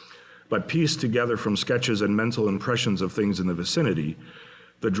 but pieced together from sketches and mental impressions of things in the vicinity.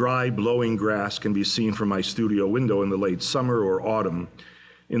 The dry, blowing grass can be seen from my studio window in the late summer or autumn.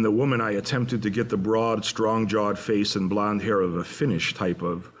 In the woman, I attempted to get the broad, strong-jawed face and blonde hair of a Finnish type,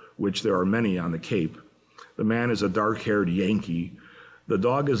 of which there are many on the Cape. The man is a dark-haired Yankee. The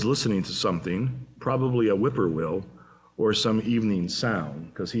dog is listening to something, probably a whippoorwill or some evening sound,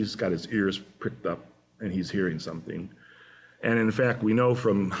 because he's got his ears pricked up and he's hearing something." And in fact, we know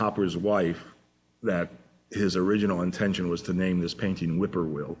from Hopper's wife that his original intention was to name this painting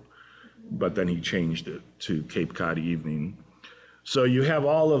Whippoorwill, but then he changed it to Cape Cod Evening. So you have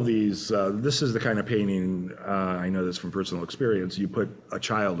all of these, this is the kind of painting, I know this from personal experience, you put a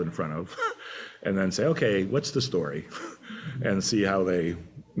child in front of and then say, okay, what's the story? And see how they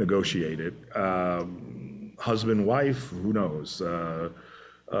negotiate it. Husband, wife, who knows?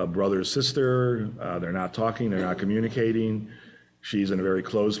 Brother, sister, they're not talking, they're not communicating. She's in a very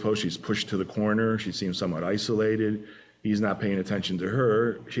closed pose, she's pushed to the corner, she seems somewhat isolated. He's not paying attention to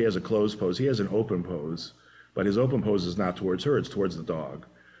her. She has a closed pose, he has an open pose. But his open pose is not towards her, it's towards the dog.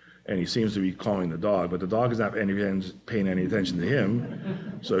 and he seems to be calling the dog, but the dog is not paying any attention to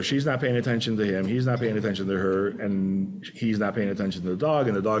him. So she's not paying attention to him, he's not paying attention to her, and he's not paying attention to the dog,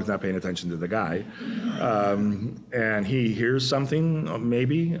 and the dog's not paying attention to the guy. And he hears something,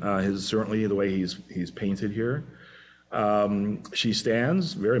 maybe, certainly the way he's painted here. She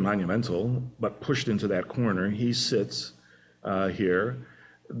stands, very monumental, but pushed into that corner. He sits here.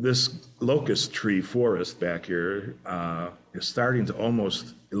 This locust tree forest back here is starting to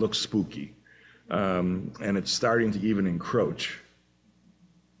almost, it looks spooky. And it's starting to even encroach.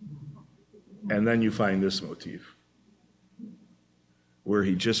 And then you find this motif, where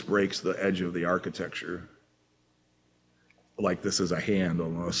he just breaks the edge of the architecture. Like this is a hand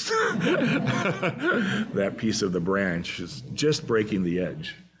almost. That piece of the branch is just breaking the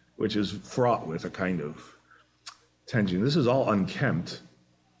edge, which is fraught with a kind of tension. This is all unkempt,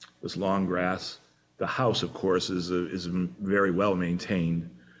 this long grass. The house, of course, is very well maintained.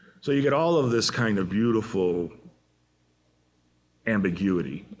 So you get all of this kind of beautiful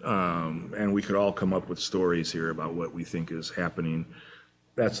ambiguity. And we could all come up with stories here about what we think is happening.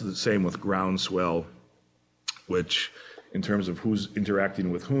 That's the same with groundswell, which in terms of who's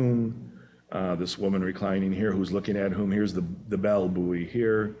interacting with whom, this woman reclining here, who's looking at whom. Here's the bell buoy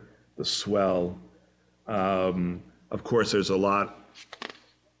here, the swell. Of course, there's a lot.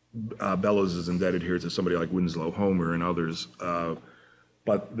 Bellows is indebted here to somebody like Winslow Homer and others.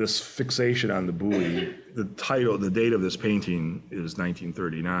 But this fixation on the buoy, the date of this painting is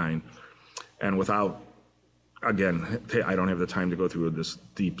 1939. And without, again, I don't have the time to go through this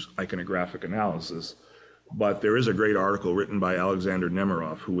deep iconographic analysis, but there is a great article written by Alexander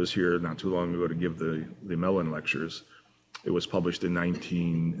Nemiroff, who was here not too long ago to give the Mellon lectures. It was published in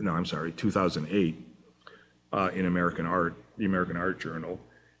 2008 in American Art, the American Art Journal.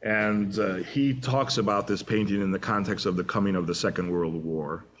 And he talks about this painting in the context of the coming of the Second World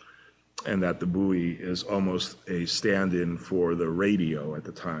War, and that the buoy is almost a stand-in for the radio at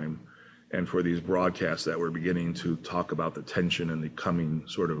the time, and for these broadcasts that were beginning to talk about the tension and the coming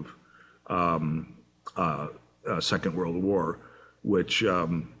sort of Second World War, which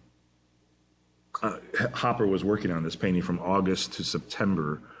Hopper was working on this painting from August to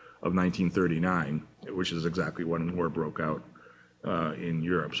September of 1939, which is exactly when the war broke out in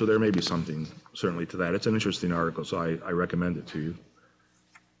Europe. So there may be something certainly to that. It's an interesting article, so I recommend it to you.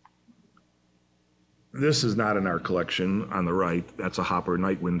 This is not in our collection on the right. That's a Hopper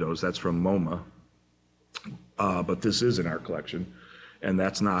Night Windows. That's from MoMA. But this is in our collection. And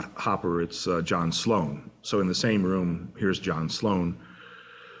that's not Hopper, it's John Sloan. So in the same room, here's John Sloan,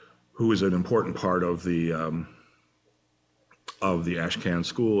 who is an important part of the Ashcan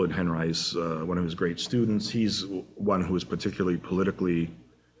School, and Henry's one of his great students. He's one who is particularly politically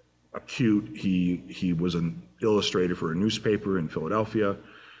acute. He was an illustrator for a newspaper in Philadelphia.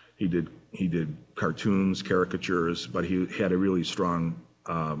 He did cartoons, caricatures, but he had a really strong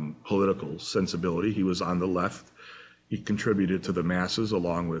political sensibility. He was on the left. He contributed to the masses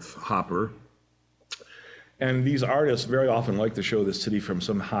along with Hopper. And these artists very often like to show the city from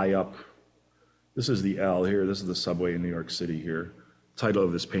some high up. This is the L here. This is the subway in New York City here. The title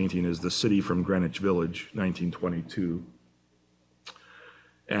of this painting is The City from Greenwich Village, 1922.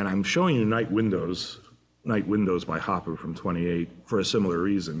 And I'm showing you Night Windows by Hopper from 28 for a similar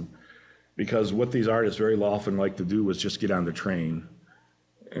reason. Because what these artists very often like to do was just get on the train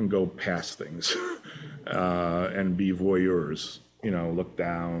and go past things and be voyeurs, look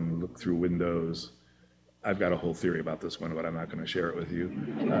down, look through windows. I've got a whole theory about this one, but I'm not going to share it with you.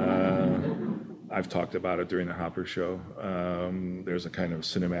 I've talked about it during the Hopper show. There's a kind of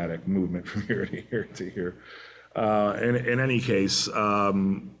cinematic movement from here to here to here. In any case,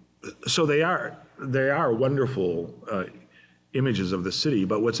 so they are wonderful images of the city.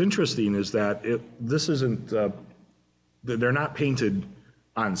 But what's interesting is that this isn't. They're not painted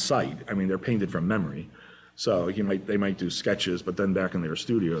on site. I mean, they're painted from memory. So they might do sketches, but then back in their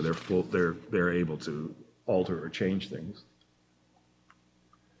studio, they're able to alter or change things.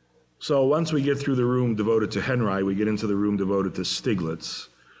 So once we get through the room devoted to Henry, we get into the room devoted to Stieglitz.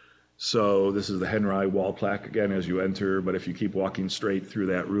 So this is the Henry wall plaque again as you enter, but if you keep walking straight through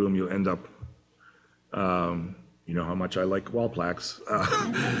that room, you'll end up, you know how much I like wall plaques,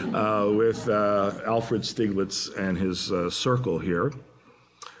 with Alfred Stieglitz and his circle here.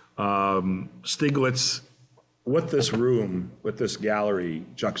 Stieglitz, what this room, what this gallery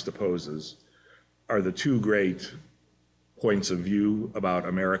juxtaposes are the two great points of view about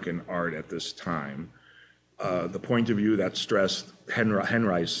American art at this time. The point of view that stressed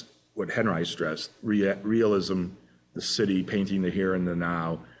what Henry stressed, realism, the city, painting the here and the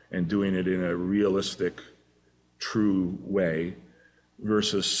now, and doing it in a realistic, true way,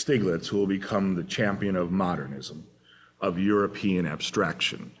 versus Stieglitz, who will become the champion of modernism, of European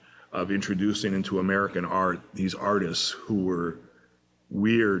abstraction, of introducing into American art these artists who were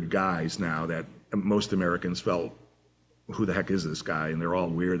weird guys now that most Americans felt, who the heck is this guy? And they're all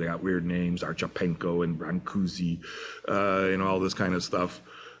weird. They got weird names, Archipenko and Brancusi, and all this kind of stuff.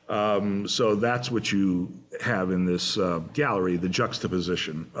 So that's what you have in this gallery, the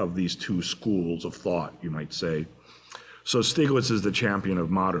juxtaposition of these two schools of thought, you might say. So Stieglitz is the champion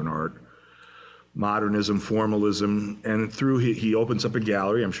of modern art, modernism, formalism, and through he opens up a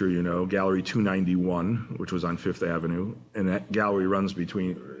gallery, I'm sure you know, Gallery 291, which was on Fifth Avenue, and that gallery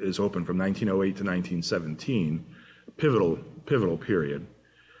is open from 1908 to 1917, pivotal period.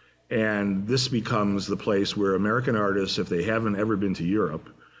 And this becomes the place where American artists, if they haven't ever been to Europe,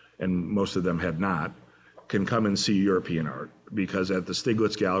 and most of them had not, can come and see European art. Because at the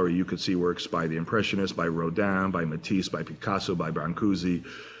Stieglitz Gallery, you could see works by the Impressionists, by Rodin, by Matisse, by Picasso, by Brancusi,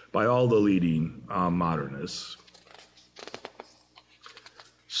 by all the leading modernists.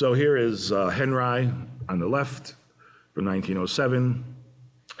 So here is Henry on the left from 1907,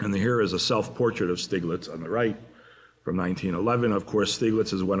 and here is a self-portrait of Stieglitz on the right from 1911. Of course,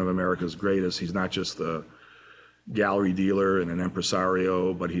 Stieglitz is one of America's greatest. He's not just a gallery dealer and an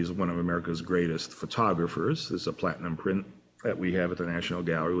impresario, but he's one of America's greatest photographers. This is a platinum print that we have at the National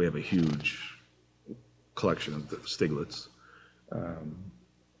Gallery. We have a huge collection of Stieglitz.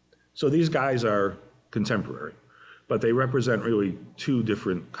 So these guys are contemporary, but they represent really two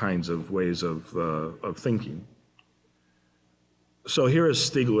different kinds of ways of thinking. So here is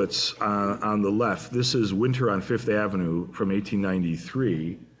Stieglitz on the left. This is Winter on Fifth Avenue from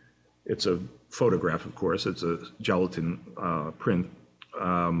 1893. It's a photograph, of course. It's a gelatin print.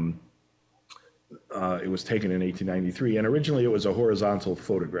 It was taken in 1893, and originally it was a horizontal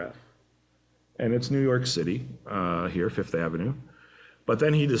photograph. And it's New York City, here, Fifth Avenue. But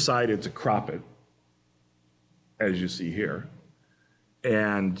then he decided to crop it, as you see here,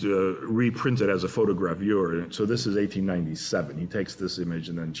 and reprint it as a photogravure. So this is 1897. He takes this image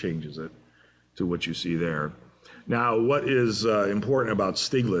and then changes it to what you see there. Now, what is important about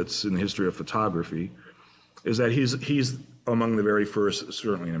Stieglitz in the history of photography is that he's among the very first,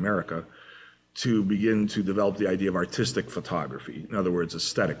 certainly in America, to begin to develop the idea of artistic photography. In other words,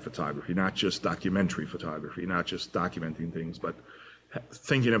 aesthetic photography, not just documentary photography, not just documenting things, but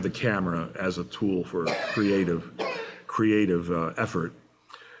thinking of the camera as a tool for creative effort.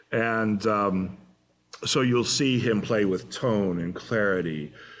 And so you'll see him play with tone and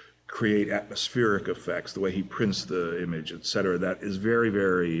clarity, create atmospheric effects, the way he prints the image, et cetera. That is very,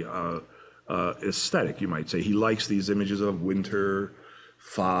 very aesthetic, you might say. He likes these images of winter,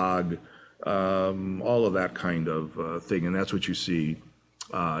 fog, all of that kind of thing. And that's what you see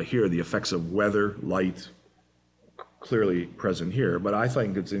here, the effects of weather, light, clearly present here. But I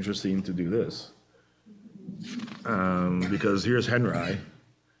think it's interesting to do this because here's Henry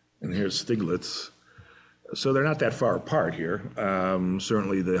and here's Stieglitz. So they're not that far apart here.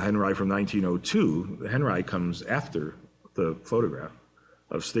 Certainly the Henry from 1902, the Henry comes after the photograph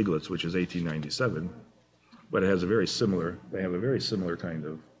of Stieglitz, which is 1897, but it has they have a very similar kind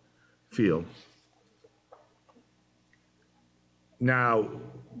of feel. Now,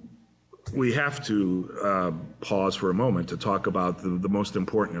 we have to pause for a moment to talk about the most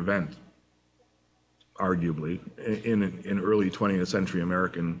important event, arguably, in early 20th century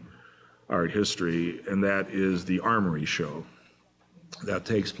American art history, and that is the Armory Show that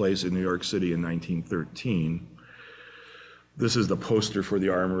takes place in New York City in 1913. This is the poster for the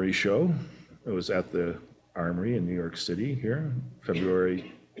Armory Show. It was at the Armory in New York City here,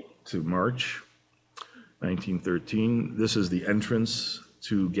 February to March 1913. This is the entrance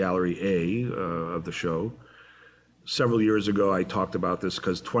to Gallery A of the show. Several years ago, I talked about this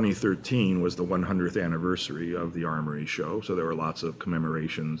because 2013 was the 100th anniversary of the Armory Show, so there were lots of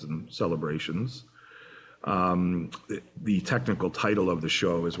commemorations and celebrations. The technical title of the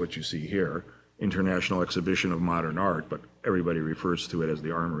show is what you see here, International Exhibition of Modern Art, but everybody refers to it as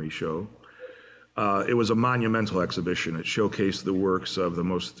the Armory Show. It was a monumental exhibition. It showcased the works of the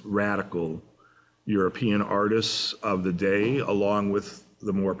most radical European artists of the day, along with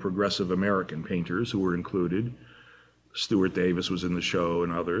the more progressive American painters who were included. Stuart Davis was in the show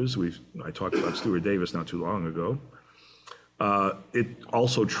and others. I talked about Stuart Davis not too long ago. It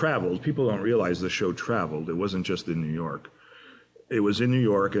also traveled. People don't realize the show traveled. It wasn't just in New York. It was in New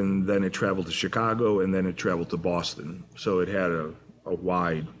York, and then it traveled to Chicago, and then it traveled to Boston. So it had a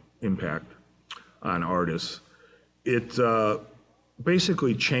wide impact on artists. It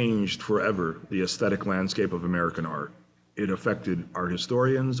basically changed forever the aesthetic landscape of American art. It affected art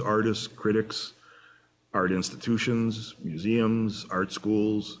historians, artists, critics, art institutions, museums, art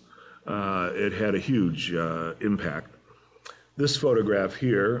schools. It had a huge impact. This photograph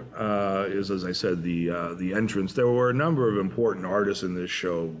here is, as I said, the entrance. There were a number of important artists in this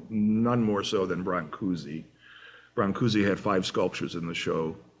show, none more so than Brancusi. Brancusi had 5 sculptures in the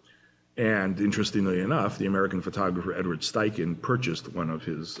show. And interestingly enough, the American photographer Edward Steichen purchased one of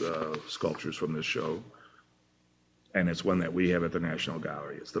his sculptures from this show. And it's one that we have at the National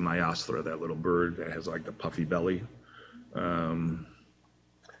Gallery. It's the Maiastra, that little bird that has like the puffy belly.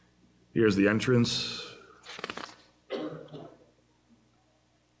 Here's the entrance.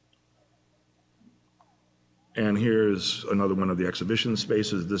 And here's another one of the exhibition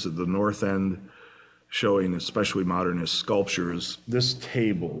spaces. This is the north end, showing especially modernist sculptures. This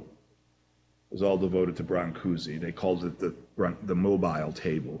table is all devoted to Brancusi. They called it the mobile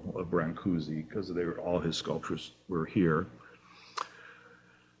table of Brancusi because all his sculptures were here.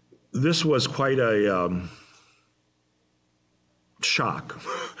 This was quite a shock,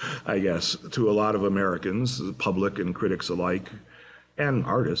 I guess, to a lot of Americans, the public and critics alike, and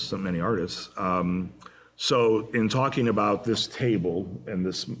artists, many artists. So in talking about this table and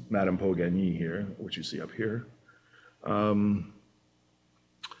this Madame Pogany here, which you see up here,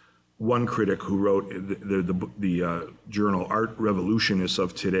 one critic who wrote the journal Art Revolutionists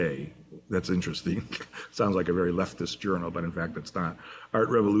of Today, that's interesting, sounds like a very leftist journal, but in fact it's not. Art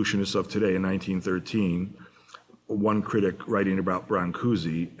Revolutionists of Today in 1913, one critic writing about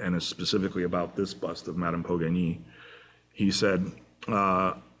Brancusi, and specifically about this bust of Madame Pogany, he said,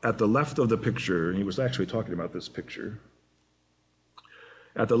 at the left of the picture, he was actually talking about this picture,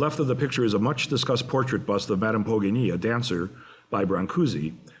 at the left of the picture is a much discussed portrait bust of Madame Pogany, a dancer, by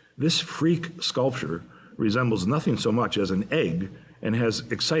Brancusi. This freak sculpture resembles nothing so much as an egg and has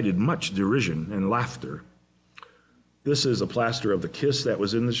excited much derision and laughter. This is a plaster of the kiss that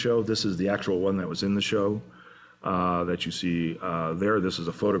was in the show. This is the actual one that was in the show that you see there. This is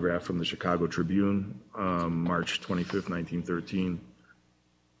a photograph from the Chicago Tribune, March 25th, 1913.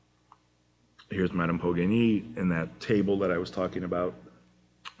 Here's Madame Pogany in that table that I was talking about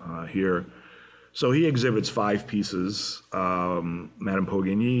here. So he exhibits 5 pieces, Madame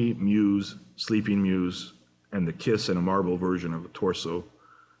Pogany, Muse, Sleeping Muse, and the kiss in a marble version of a torso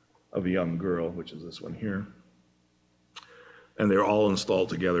of a young girl, which is this one here. And they're all installed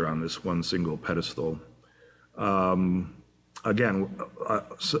together on this one single pedestal. Again,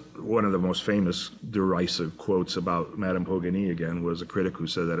 one of the most famous derisive quotes about Madame Pogany again was a critic who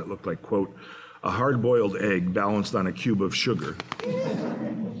said that it looked like, quote, a hard-boiled egg balanced on a cube of sugar.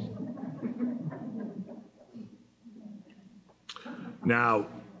 Now,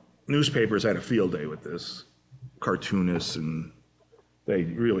 newspapers had a field day with this, cartoonists, and they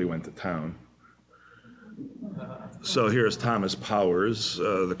really went to town. So here's Thomas Powers,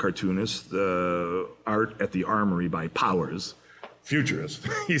 the cartoonist, Art at the Armory by Powers, futurist.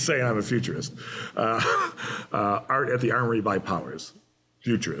 He's saying I'm a futurist. Art at the Armory by Powers,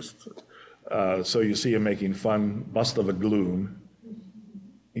 futurist. So you see him making fun, bust of a gloom.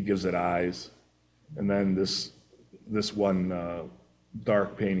 He gives it eyes. And then this one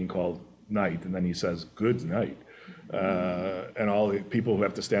dark painting called Night, and then he says, good night. And all the people who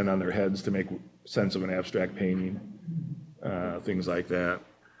have to stand on their heads to make sense of an abstract painting, things like that.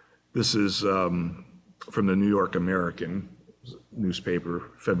 This is from the New York American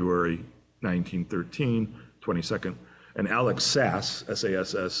newspaper, February 1913, 22nd. And Alex Sass,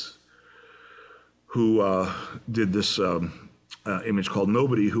 S-A-S-S, who did this image called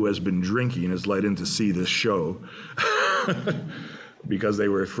Nobody Who Has Been Drinking is Let In to See This Show. Because they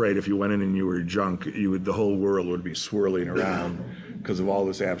were afraid if you went in and you were drunk, the whole world would be swirling around because of all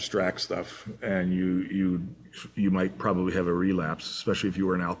this abstract stuff, and you might probably have a relapse, especially if you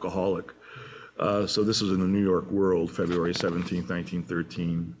were an alcoholic. So this is in the New York World, February 17th,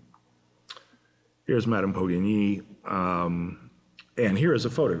 1913. Here's Madame Pogany, and here is a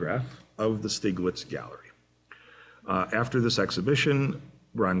photograph of the Stieglitz Gallery. After this exhibition,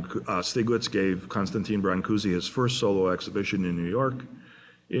 Stieglitz gave Konstantin Brancusi his first solo exhibition in New York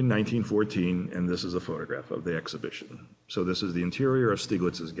in 1914, and this is a photograph of the exhibition. So this is the interior of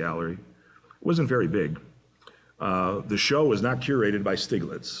Stieglitz's gallery. It wasn't very big. The show was not curated by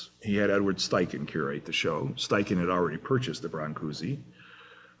Stieglitz. He had Edward Steichen curate the show. Steichen had already purchased the Brancusi.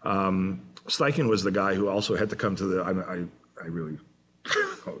 Steichen was the guy who also had to come to the, I really,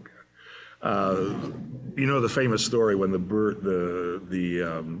 oh God. You know the famous story when the bird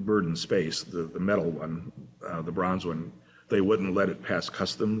in space, the metal one, the bronze one, they wouldn't let it pass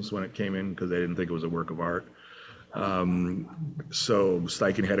customs when it came in because they didn't think it was a work of art. So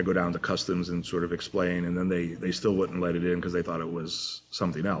Steichen had to go down to customs and sort of explain, and then they still wouldn't let it in because they thought it was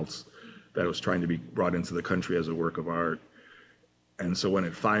something else. that it was trying to be brought into the country as a work of art. And so when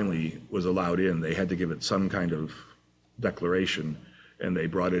it finally was allowed in, they had to give it some kind of declaration, and they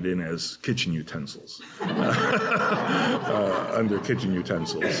brought it in as kitchen utensils, under kitchen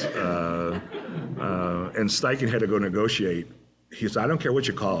utensils. And Steichen had to go negotiate. He said, I don't care what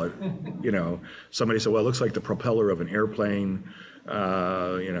you call it. Somebody said, well, it looks like the propeller of an airplane,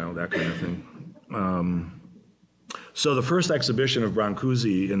 that kind of thing. So the first exhibition of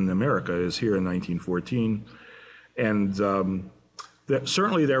Brancusi in America is here in 1914. And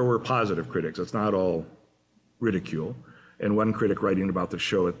certainly there were positive critics. It's not all ridicule. And one critic writing about the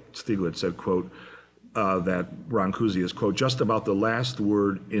show at Stieglitz said, quote, that Brancusi is, quote, just about the last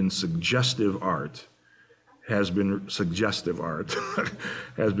word in suggestive art has been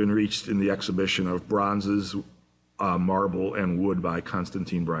reached in the exhibition of bronzes, marble, and wood by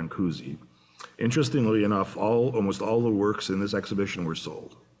Constantine Brancusi. Interestingly enough, almost all the works in this exhibition were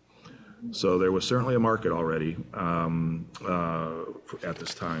sold. So there was certainly a market already at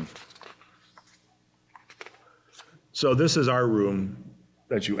this time. So this is our room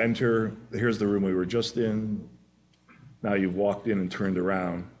that you enter. Here's the room we were just in. Now you've walked in and turned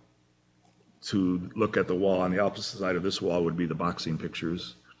around to look at the wall. On the opposite side of this wall would be the boxing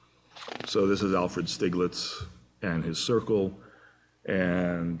pictures. So this is Alfred Stieglitz and his circle.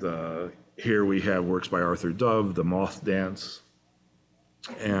 And here we have works by Arthur Dove, The Moth Dance,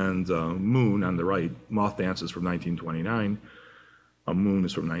 and Moon on the right. Moth Dance is from 1929. Moon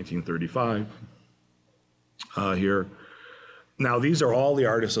is from 1935. Here. Now, these are all the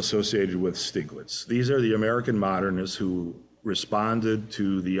artists associated with Stieglitz. These are the American modernists who responded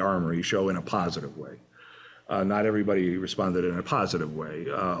to the Armory show in a positive way. Not everybody responded in a positive way.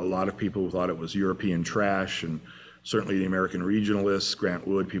 A lot of people thought it was European trash, and certainly the American regionalists, Grant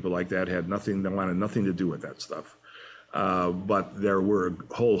Wood, people like that, they wanted nothing to do with that stuff. But there were a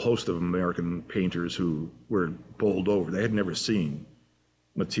whole host of American painters who were bowled over. They had never seen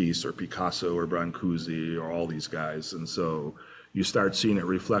Matisse or Picasso or Brancusi or all these guys. And so you start seeing it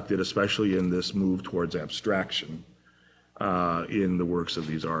reflected, especially in this move towards abstraction in the works of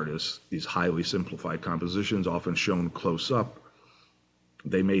these artists. These highly simplified compositions, often shown close up.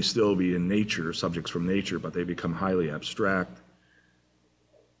 They may still be in nature, subjects from nature, but they become highly abstract.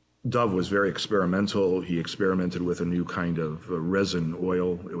 Dove was very experimental. He experimented with a new kind of resin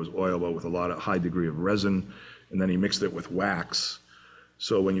oil. It was oil, but with a high degree of resin. And then he mixed it with wax.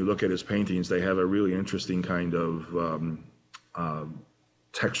 So when you look at his paintings, they have a really interesting kind of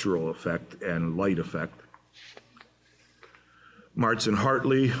textural effect and light effect. Marz and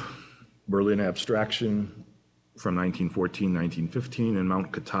Hartley, Berlin Abstraction from 1914-1915, and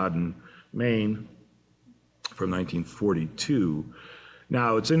Mount Katahdin, Maine from 1942.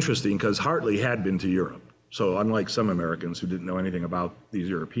 Now, it's interesting because Hartley had been to Europe. So unlike some Americans who didn't know anything about these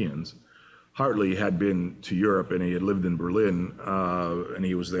Europeans, Hartley had been to Europe, and he had lived in Berlin, and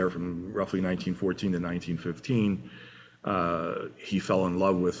he was there from roughly 1914 to 1915. He fell in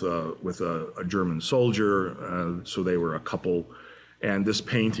love with a German soldier, so they were a couple. And this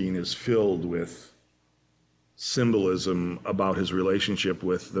painting is filled with symbolism about his relationship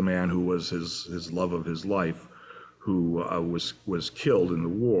with the man who was his love of his life, who was killed in the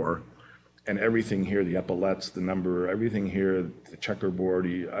war. And everything here, the epaulettes, the number, everything here, the checkerboard,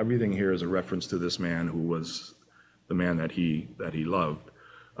 everything here is a reference to this man who was the man that he loved.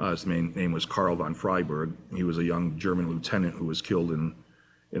 His name was Karl von Freiberg. He was a young German lieutenant who was killed in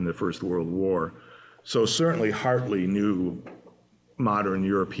the First World War. So certainly Hartley knew modern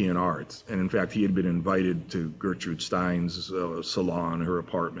European art. And in fact, he had been invited to Gertrude Stein's salon, her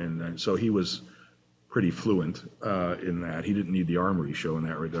apartment. And so he was pretty fluent in that. He didn't need the Armory show in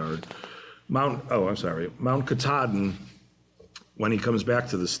that regard. Mount Katahdin, when he comes back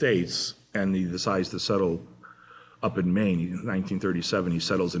to the States and he decides to settle up in Maine, in 1937, he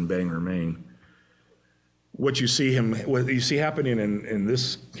settles in Bangor, Maine. What you see happening in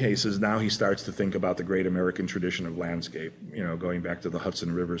this case is now he starts to think about the great American tradition of landscape, going back to the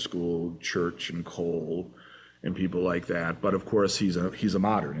Hudson River School, Church and Cole and people like that. But of course, he's a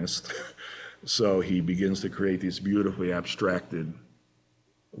modernist. So he begins to create these beautifully abstracted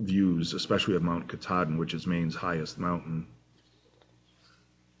views, especially of Mount Katahdin, which is Maine's highest mountain.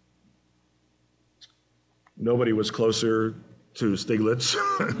 Nobody was closer to Stieglitz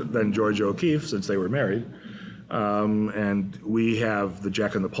than Georgia O'Keeffe, since they were married. And we have the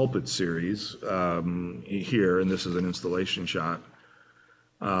Jack in the Pulpit series here, and this is an installation shot.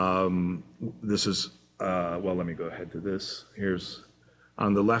 This is, let me go ahead to this.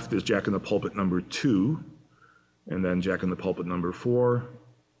 On the left is Jack in the Pulpit number 2, and then Jack in the Pulpit number 4,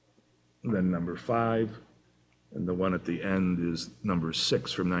 and then number 5, and the one at the end is number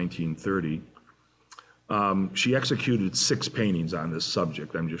 6 from 1930. She executed 6 paintings on this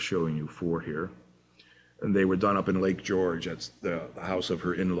subject. I'm just showing you 4 here. And they were done up in Lake George. That's the house of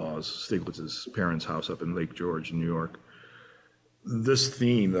her in-laws, Stiglitz's parents' house up in Lake George, New York. This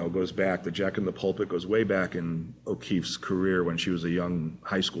theme, though, goes back, the Jack in the Pulpit goes way back in O'Keeffe's career when she was a young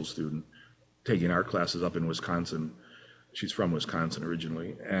high school student, taking art classes up in Wisconsin. She's from Wisconsin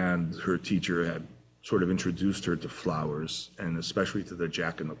originally, and her teacher had sort of introduced her to flowers, and especially to the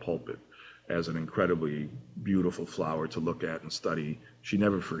Jack in the Pulpit as an incredibly beautiful flower to look at and study. She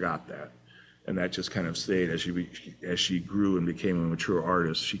never forgot that. And that just kind of stayed as she grew and became a mature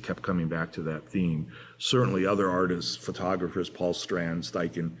artist. She kept coming back to that theme. Certainly other artists, photographers, Paul Strand,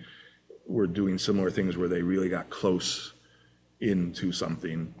 Steichen, were doing similar things where they really got close into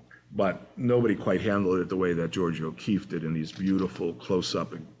something, but nobody quite handled it the way that Georgia O'Keeffe did in these beautiful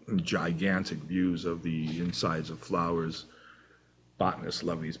close-up and gigantic views of the insides of flowers. Botanists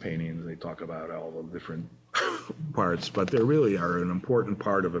love these paintings. They talk about all the different parts, but they really are an important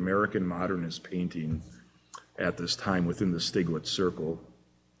part of American modernist painting at this time within the Stieglitz circle.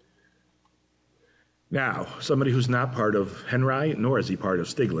 Now, somebody who's not part of Henry, nor is he part of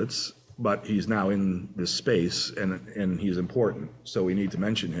Stieglitz, but he's now in this space and he's important, so we need to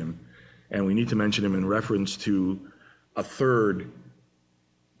mention him. And we need to mention him in reference to a third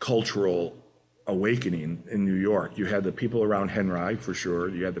cultural awakening in New York. You had the people around Henry, for sure.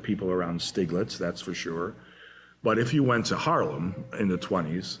 You had the people around Stieglitz, that's for sure. But if you went to Harlem in the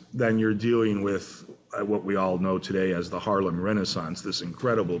 20s, then you're dealing with what we all know today as the Harlem Renaissance, this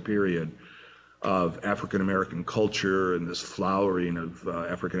incredible period of African-American culture and this flowering of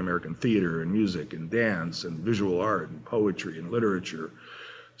African-American theater and music and dance and visual art and poetry and literature.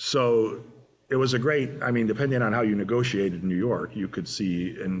 So it was a great, I mean, depending on how you negotiated in New York, you could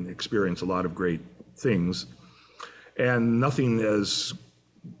see and experience a lot of great things. And nothing as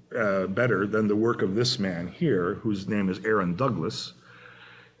better than the work of this man here, whose name is Aaron Douglas.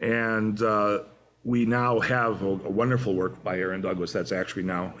 And we now have a wonderful work by Aaron Douglas that's actually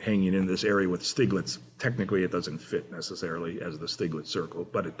now hanging in this area with Stieglitz. Technically, it doesn't fit necessarily as the Stieglitz circle,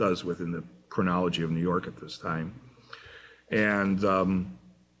 but it does within the chronology of New York at this time. And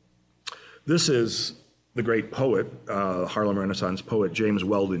this is the great poet, Harlem Renaissance poet, James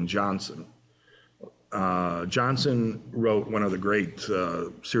Weldon Johnson. Johnson wrote one of the great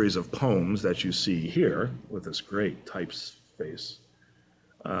series of poems that you see here with this great typeface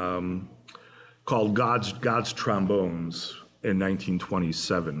called God's Trombones in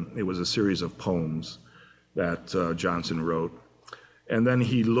 1927. It was a series of poems that Johnson wrote. And then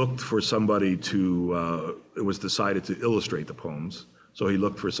he looked for somebody to, it was decided to illustrate the poems. So he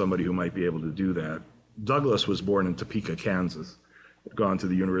looked for somebody who might be able to do that. Douglas was born in Topeka, Kansas, had gone to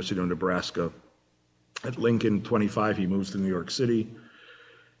the University of Nebraska. At Lincoln 25, he moves to New York City,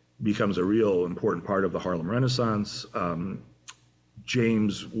 becomes a real important part of the Harlem Renaissance.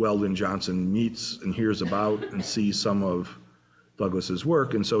 James Weldon Johnson meets and hears about and sees some of Douglas's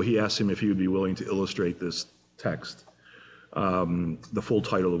work, and so he asks him if he would be willing to illustrate this text, the full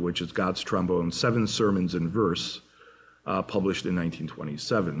title of which is God's Trombone, 7 Sermons in Verse, published in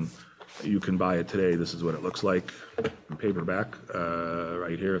 1927. You can buy it today. This is what it looks like in paperback.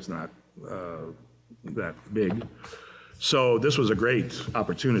 Right here, it's not that big. So this was a great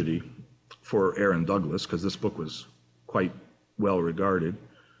opportunity for Aaron Douglas because this book was quite well regarded.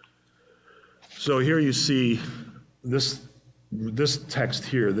 So here you see this text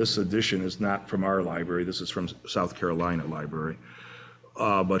here, this edition is not from our library. This is from South Carolina Library.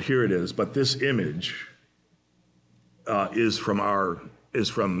 But here it is. But this image is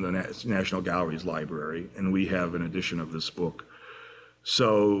from the National Gallery's library, and we have an edition of this book.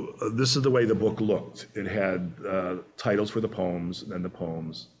 So this is the way the book looked. It had titles for the poems, then the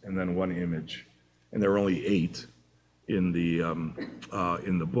poems, and then one image. And there were only 8 in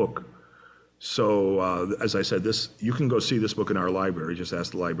the book. So as I said, you can go see this book in our library. Just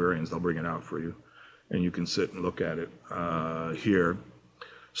ask the librarians; they'll bring it out for you, and you can sit and look at it here.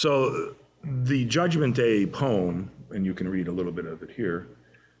 So the Judgment Day poem, and you can read a little bit of it here,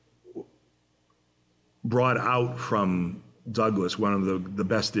 brought out from Douglas one of the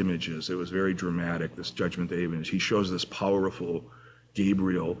best images. It was very dramatic, this Judgment Day image. He shows this powerful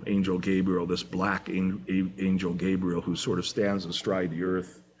Gabriel, Angel Gabriel, this black Angel Gabriel who sort of stands astride the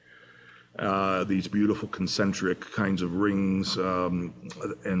earth. These beautiful concentric kinds of rings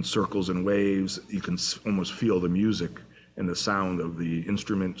and circles and waves. You can almost feel the music and the sound of the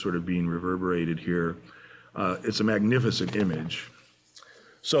instrument sort of being reverberated here. It's a magnificent image.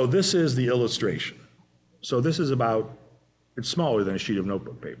 So this is the illustration. So this is it's smaller than a sheet of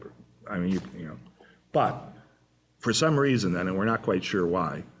notebook paper. I mean, but For some reason then, and we're not quite sure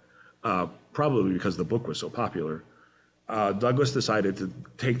why, probably because the book was so popular, Douglas decided to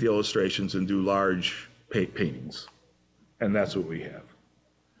take the illustrations and do large paintings. And that's what we have.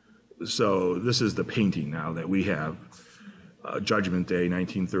 So this is the painting now that we have, Judgment Day,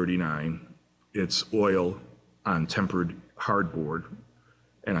 1939. It's oil on tempered hardboard.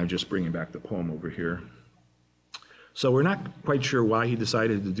 And I'm just bringing back the poem over here. So we're not quite sure why he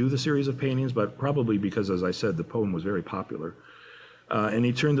decided to do the series of paintings, but probably because, as I said, the poem was very popular. And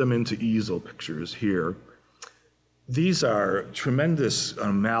he turned them into easel pictures here. These are tremendous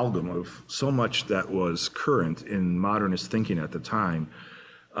amalgam of so much that was current in modernist thinking at the time.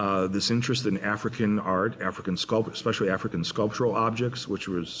 This interest in African art, especially African sculptural objects, which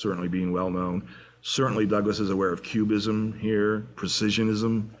was certainly being well known. Certainly Douglas is aware of cubism here,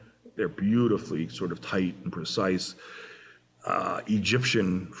 precisionism. They're beautifully sort of tight and precise.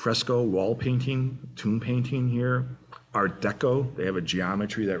 Egyptian fresco, wall painting, tomb painting here. Art Deco, they have a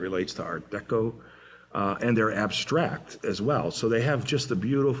geometry that relates to Art Deco. And they're abstract as well. So they have just a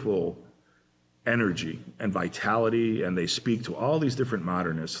beautiful energy and vitality, and they speak to all these different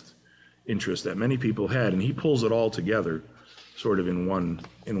modernist interests that many people had, and he pulls it all together sort of in one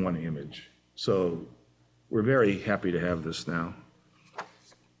image. So we're very happy to have this now.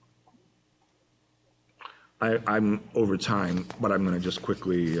 I'm over time, but I'm going to just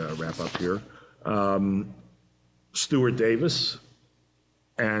quickly wrap up here. Stuart Davis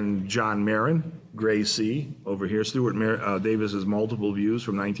and John Marin, Gray Sea, over here. Stuart Davis's Multiple Views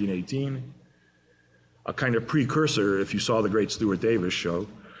from 1918. A kind of precursor, if you saw the great Stuart Davis show,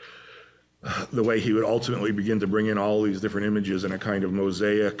 the way he would ultimately begin to bring in all these different images in a kind of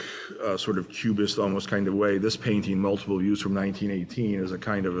mosaic, sort of cubist almost kind of way. This painting, Multiple Views from 1918, is a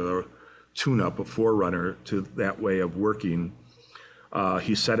kind of a tune-up, a forerunner to that way of working.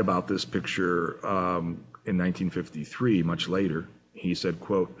 He said about this picture in 1953, much later, he said,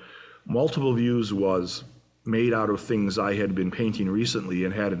 quote, "Multiple Views was made out of things I had been painting recently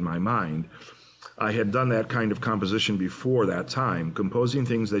and had in my mind. I had done that kind of composition before that time, composing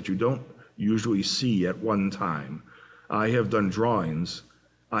things that you don't usually see at one time. I have drawings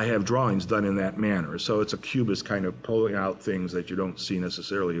done in that manner." So it's a cubist kind of pulling out things that you don't see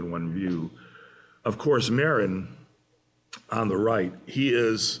necessarily in one view. Of course, Marin, on the right, he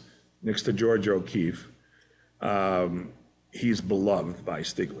is, next to George O'Keeffe, he's beloved by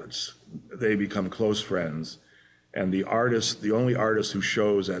Stieglitz. They become close friends. And the only artist who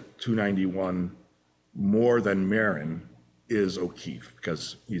shows at 291 more than Marin is O'Keeffe,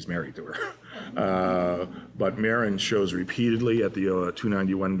 because he's married to her. But Marin shows repeatedly at the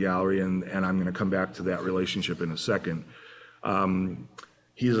 291 gallery, and I'm going to come back to that relationship in a second.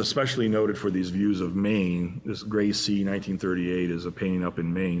 He is especially noted for these views of Maine. This Gray Sea, 1938, is a painting up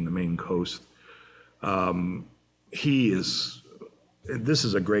in Maine, the Maine coast. This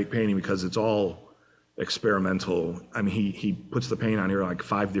is a great painting because it's all experimental. I mean, he puts the paint on here like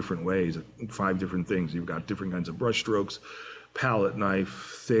 5 different ways, 5 different things. You've got different kinds of brush strokes, palette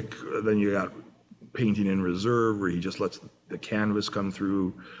knife, thick, then you got painting in reserve where he just lets the canvas come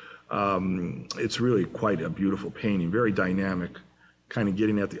through. It's really quite a beautiful painting, very dynamic, kind of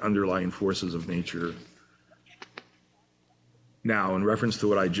getting at the underlying forces of nature. Now, in reference to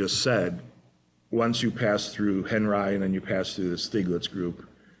what I just said, once you pass through Henry and then you pass through the Stieglitz group,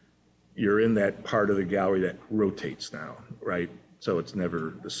 you're in that part of the gallery that rotates now, right? So it's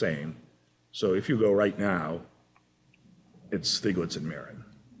never the same. So if you go right now, it's Stieglitz and Marin.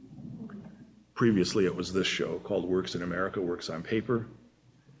 Previously, it was this show called Works in America, Works on Paper.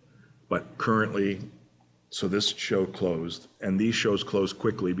 But currently, so this show closed, and these shows close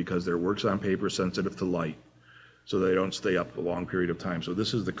quickly because they're works on paper sensitive to light, so they don't stay up a long period of time. So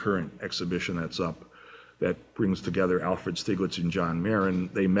this is the current exhibition that's up that brings together Alfred Stieglitz and John Marin.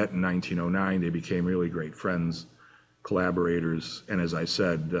 They met in 1909. They became really great friends, collaborators. And as I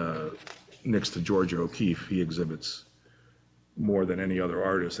said, next to George O'Keeffe, he exhibits more than any other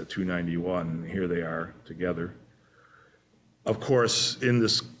artist at 291. Here they are together. Of course, in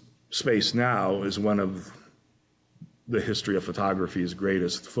this space now is one of the history of photography's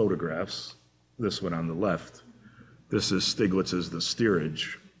greatest photographs, this one on the left. This is Stieglitz's The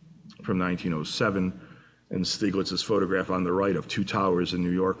Steerage from 1907, and Stieglitz's photograph on the right of 2 towers in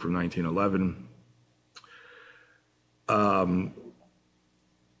New York from 1911.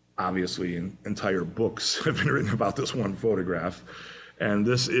 Obviously, entire books have been written about this one photograph, and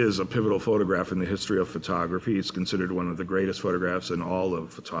this is a pivotal photograph in the history of photography. It's considered one of the greatest photographs in all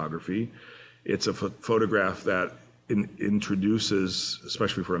of photography. It's a photograph that introduces,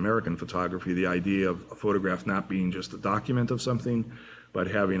 especially for American photography, the idea of a photograph not being just a document of something, but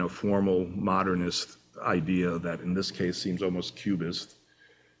having a formal modernist idea that in this case seems almost cubist,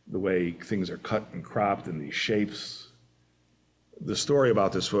 the way things are cut and cropped in these shapes. The story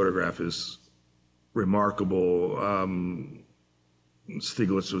about this photograph is remarkable.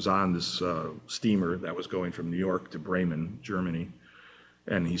 Stieglitz was on this steamer that was going from New York to Bremen, Germany,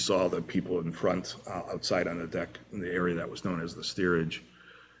 and he saw the people in front outside on the deck in the area that was known as the steerage.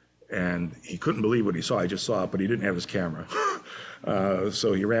 And he couldn't believe what he saw. He just saw it, but he didn't have his camera.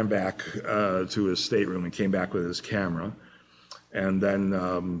 So he ran back to his stateroom and came back with his camera, and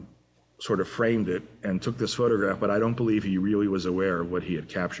then sort of framed it and took this photograph. But I don't believe he really was aware of what he had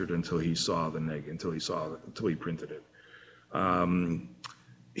captured until he saw until he printed it.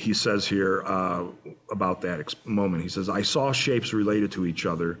 He says here about that moment. He says, "I saw shapes related to each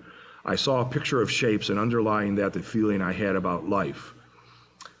other. I saw a picture of shapes, and underlying that, the feeling I had about life."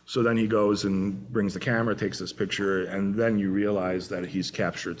 So then he goes and brings the camera, takes this picture, and then you realize that he's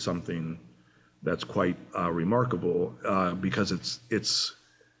captured something that's quite remarkable because it's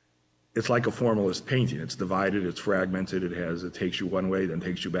like a formalist painting. It's divided, it's fragmented, it takes you one way, then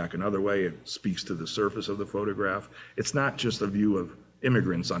takes you back another way. It speaks to the surface of the photograph. It's not just a view of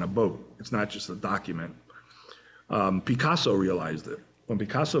immigrants on a boat. It's not just a document. Picasso realized it. When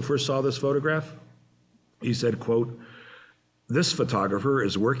Picasso first saw this photograph, he said, quote, "This photographer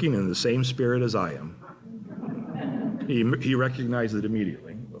is working in the same spirit as I am." He recognized it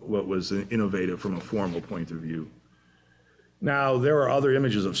immediately, what was innovative from a formal point of view. Now, there are other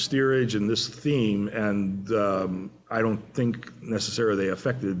images of steerage in this theme, and I don't think necessarily they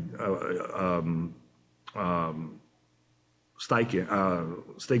affected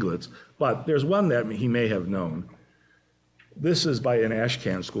Stieglitz, but there's one that he may have known. This is by an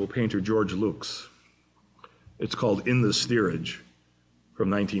Ashcan School painter, George Lux. It's called In the Steerage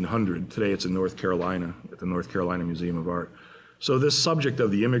from 1900. Today it's in North Carolina at the North Carolina Museum of Art. So this subject of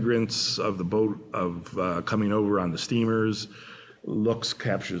the immigrants, of the boat, of coming over on the steamers, Lux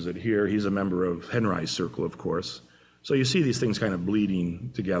captures it here. He's a member of Henry's Circle, of course. So you see these things kind of bleeding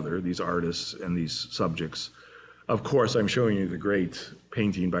together, these artists and these subjects. Of course, I'm showing you the great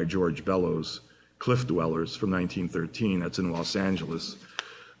painting by George Bellows, Cliff Dwellers from 1913. That's in Los Angeles.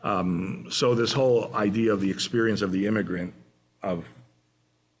 So this whole idea of the experience of the immigrant, of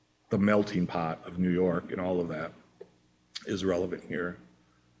the melting pot of New York and all of that is relevant here.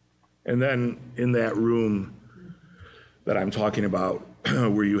 And then in that room that I'm talking about,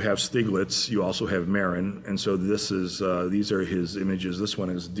 where you have Stieglitz, you also have Marin. And so these are his images. This one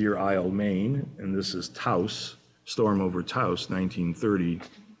is Deer Isle, Maine, and this is Taos, Storm over Taos, 1930.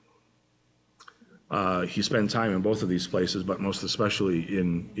 He spent time in both of these places, but most especially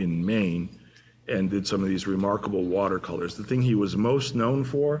in Maine, and did some of these remarkable watercolors. The thing he was most known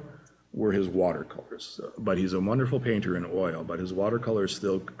for were his watercolors. But he's a wonderful painter in oil, but his watercolors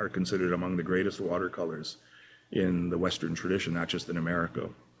still are considered among the greatest watercolors in the Western tradition, not just in America.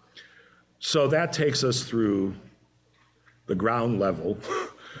 So that takes us through the ground level.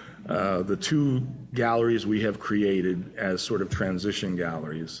 The two galleries we have created as sort of transition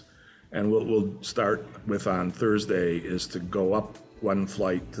galleries. And what we'll start with on Thursday is to go up one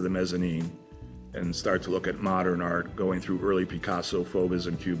flight to the mezzanine and start to look at modern art, going through early Picasso,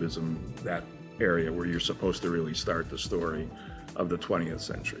 Fauvism, Cubism, that area where you're supposed to really start the story of the 20th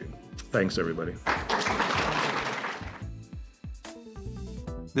century. Thanks, everybody.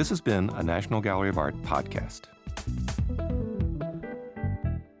 This has been a National Gallery of Art podcast.